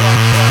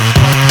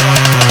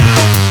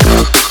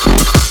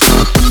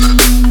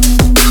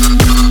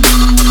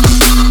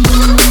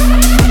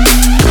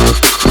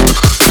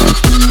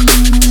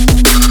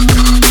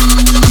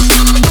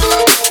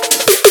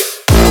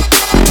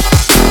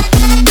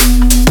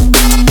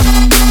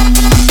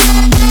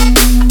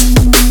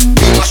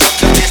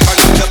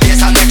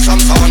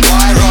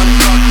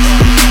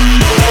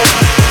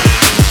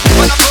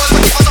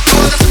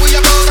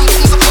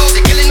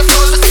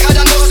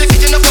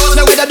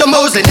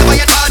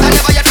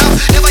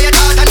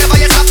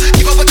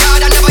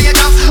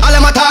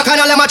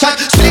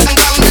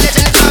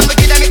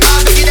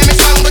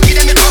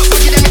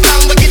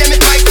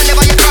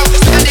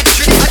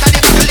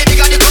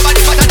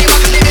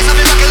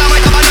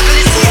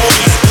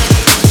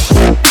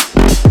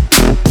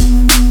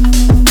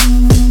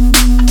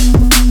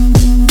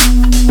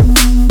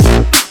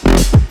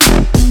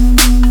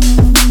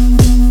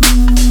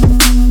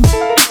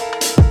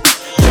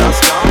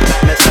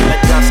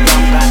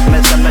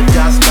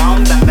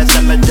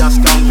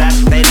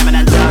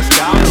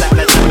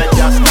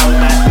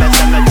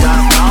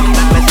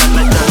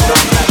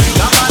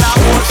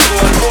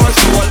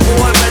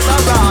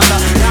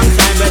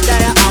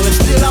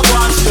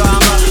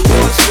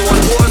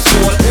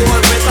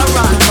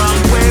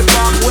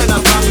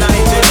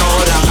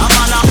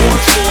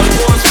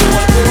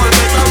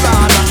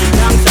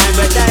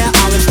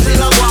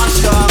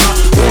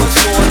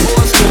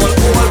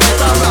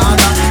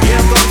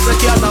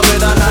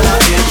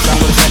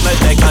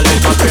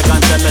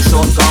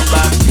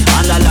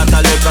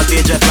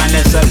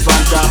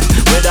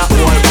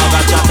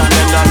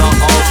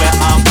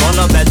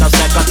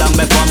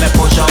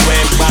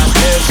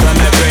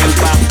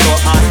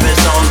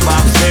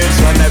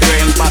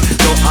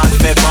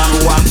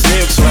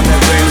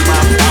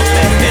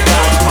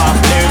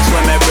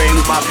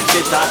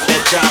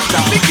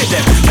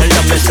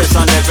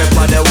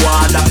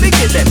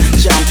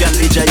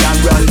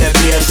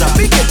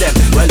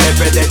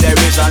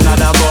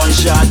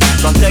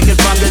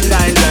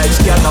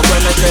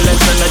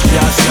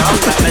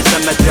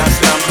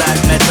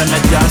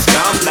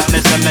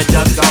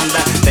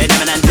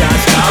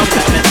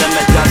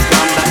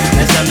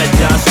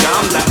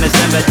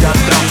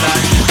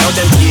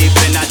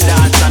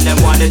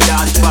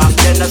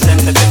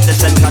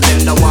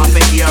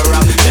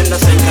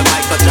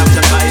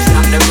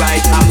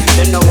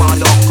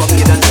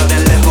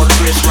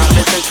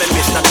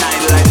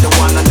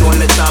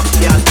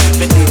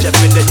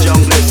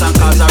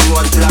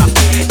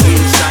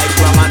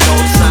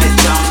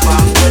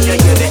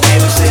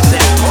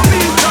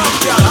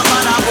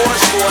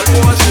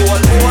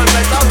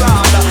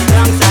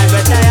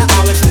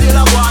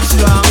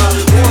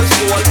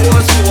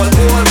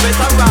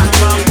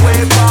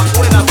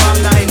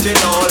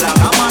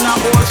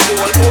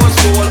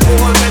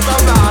 old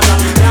veteran.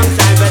 Long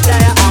time we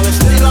there and we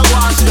still a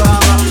one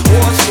strong.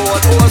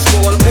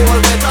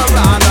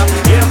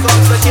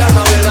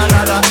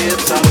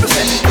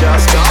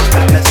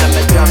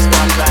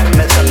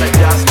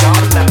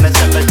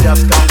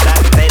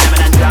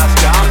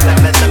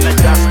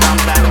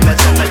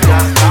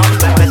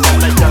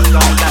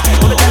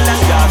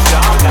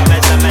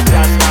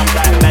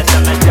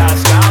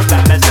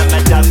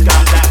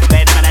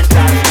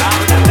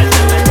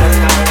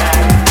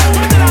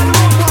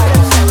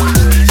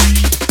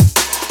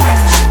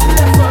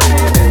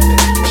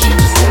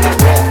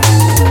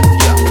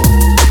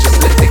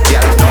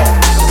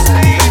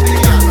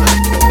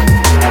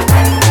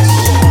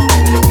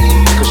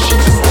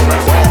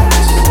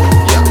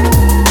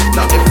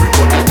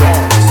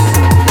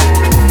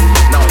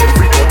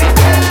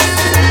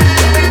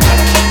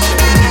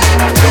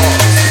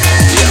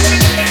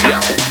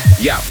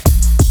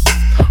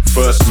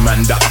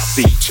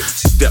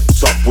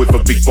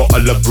 big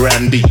bottle of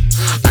brandy.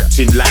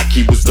 Acting like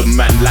he was the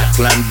man like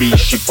Plan B.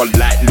 She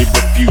politely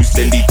refused,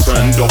 then he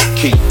turned off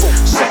key.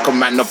 Second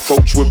man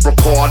approached with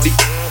Bacardi.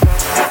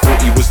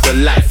 Thought he was the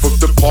life of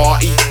the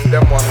party.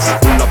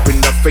 Pull up in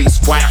the face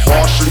quite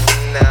harshly.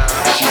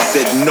 She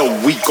said no,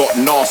 we got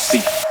nasty.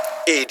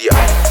 Idiot.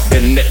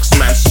 Then next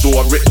man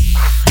saw it.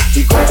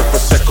 He got the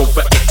Prosecco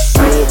for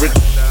exploring.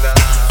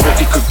 Thought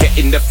he could get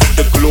in there for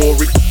the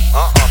glory.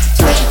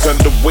 Till she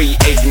turned away,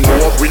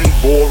 ignoring,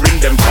 boring.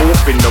 Then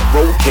forth in the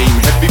road came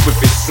heavy with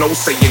his snow,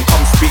 saying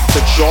come speak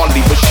to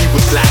Charlie. But she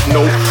was like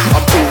no,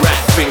 I'm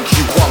alright, thank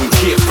you, I'm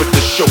here for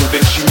the show.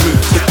 Then she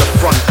moved to the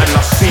front and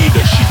I see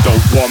that she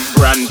don't want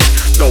brand,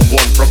 don't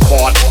want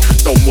Ricard,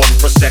 don't want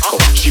Prosecco.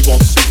 She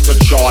won't speak to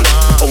Charlie,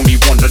 only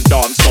wanna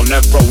dance on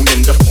her own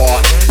in the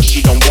park.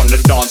 She don't wanna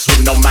dance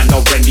with no man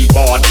or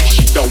anybody.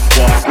 She don't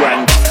want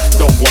brand,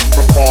 don't want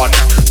Ricard,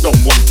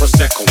 don't want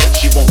Prosecco.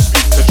 She won't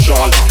speak to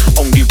Charlie,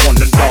 only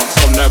wanna dance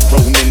on her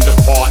own in the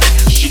park.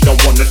 She don't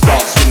wanna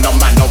dance with no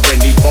man or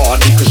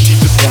anybody, cause she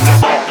just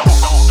wanna dance.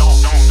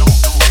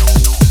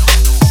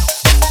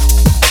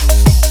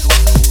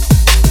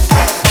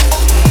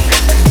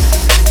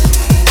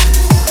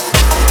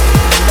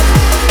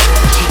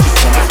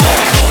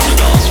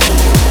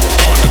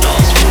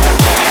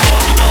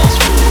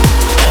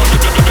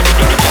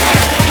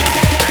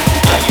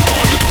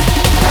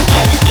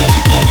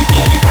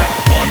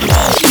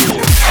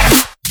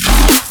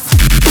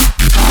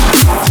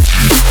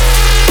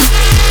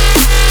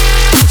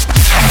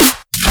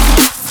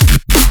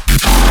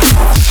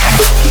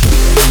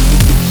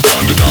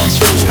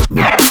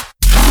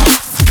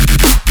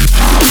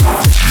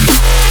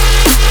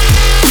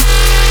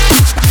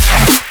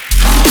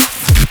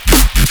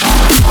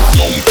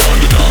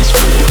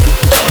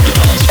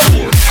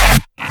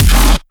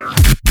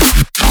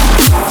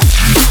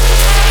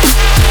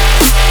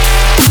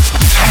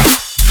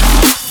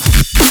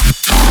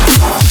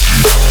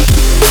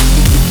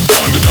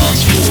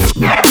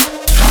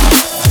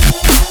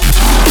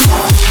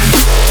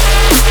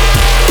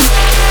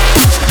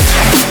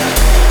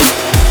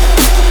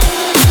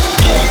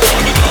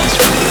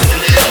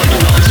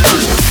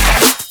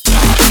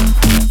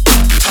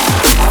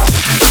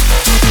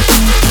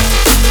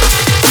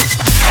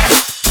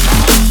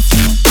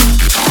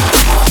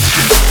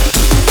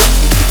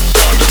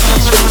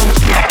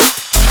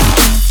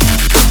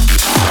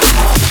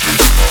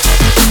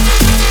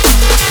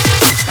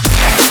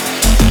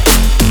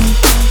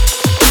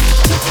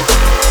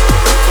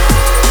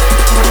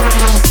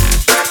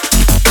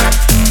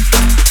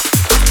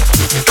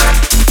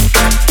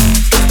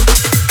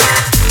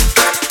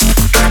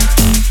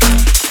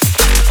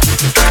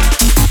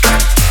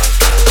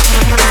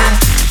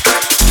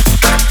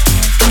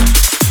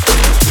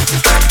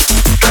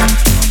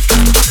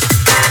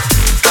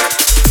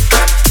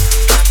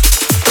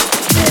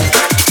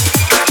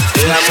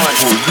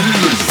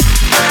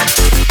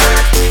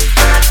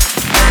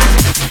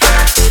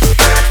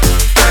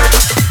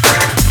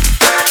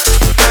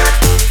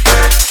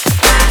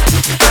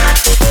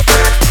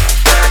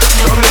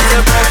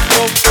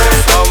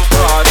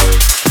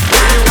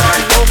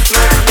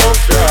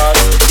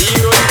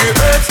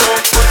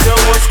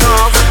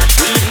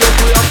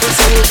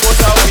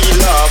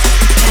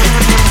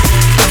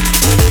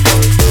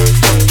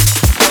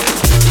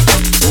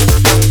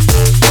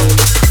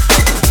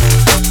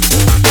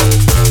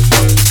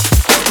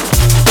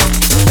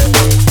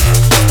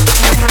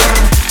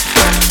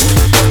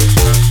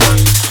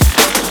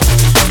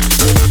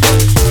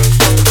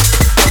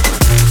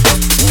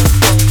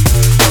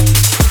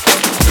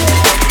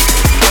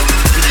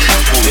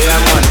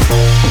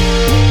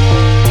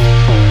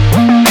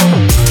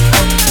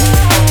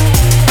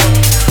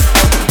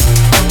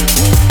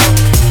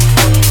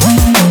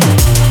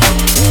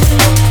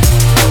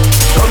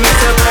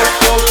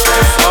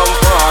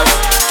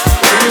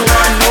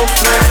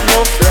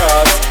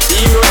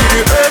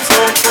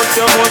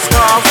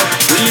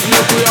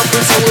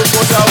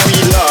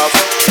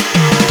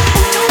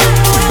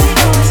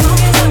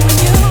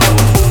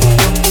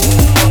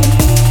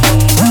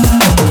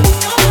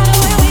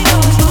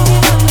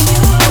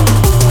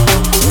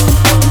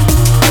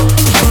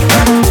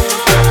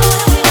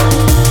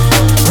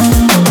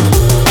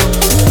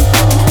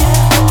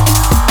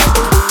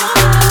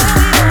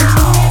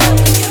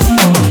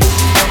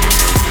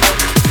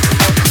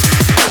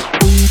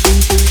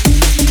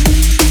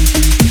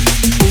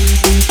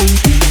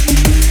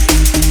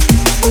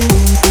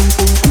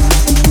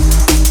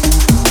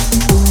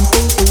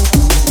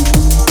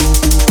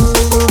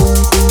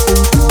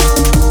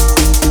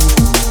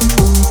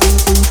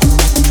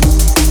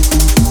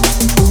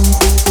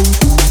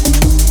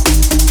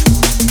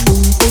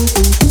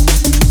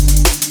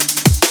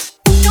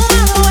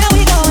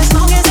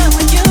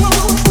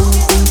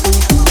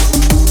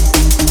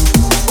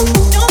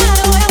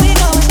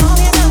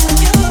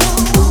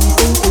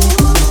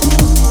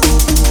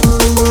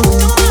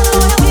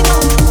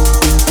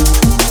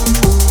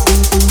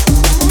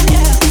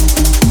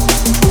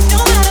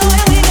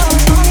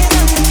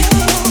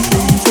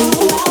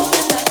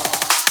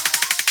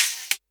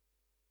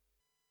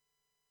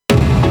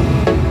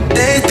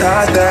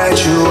 thought that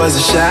you was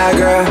a shy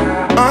girl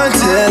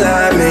until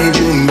I made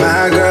you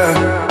my girl.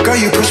 Girl,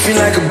 you pushed me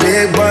like a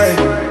big boy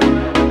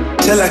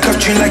till I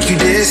cuffed you like you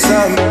did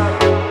something.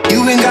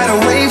 You ain't gotta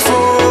wait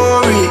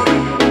for it.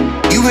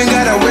 You ain't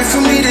gotta wait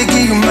for me to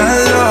give you my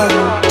love.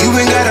 You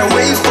ain't gotta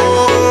wait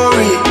for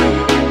it.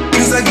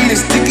 Things are getting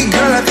sticky,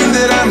 girl, I think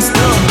that I'm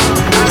stuck.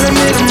 I done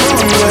made a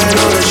moment when I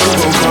know that you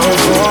gon' come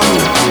for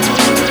me.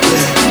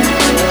 Yeah.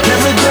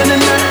 Never done a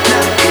knock.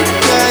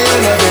 Yeah,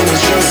 your loving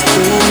is just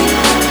cool.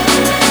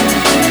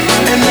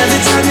 And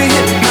every time you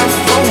hit my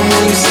phone,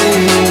 when you say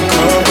you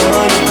come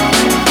on.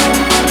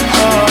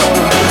 Oh,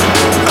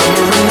 I'm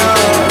a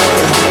Renegade.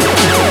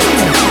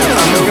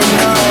 I'm a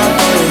Renegade.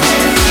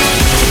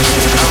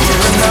 I'm a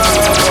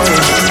Renegade.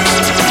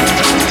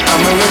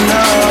 I'm a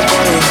Renegade.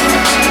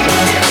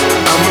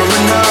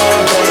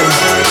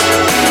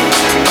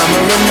 I'm a Renegade. I'm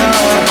a Renegade.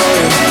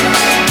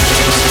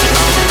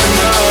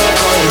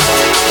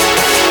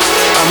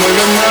 I'm a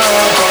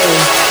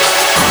Renegade.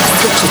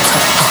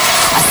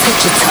 I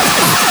switch it up,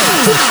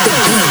 hit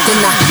the beat,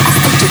 then I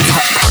switch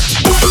it up.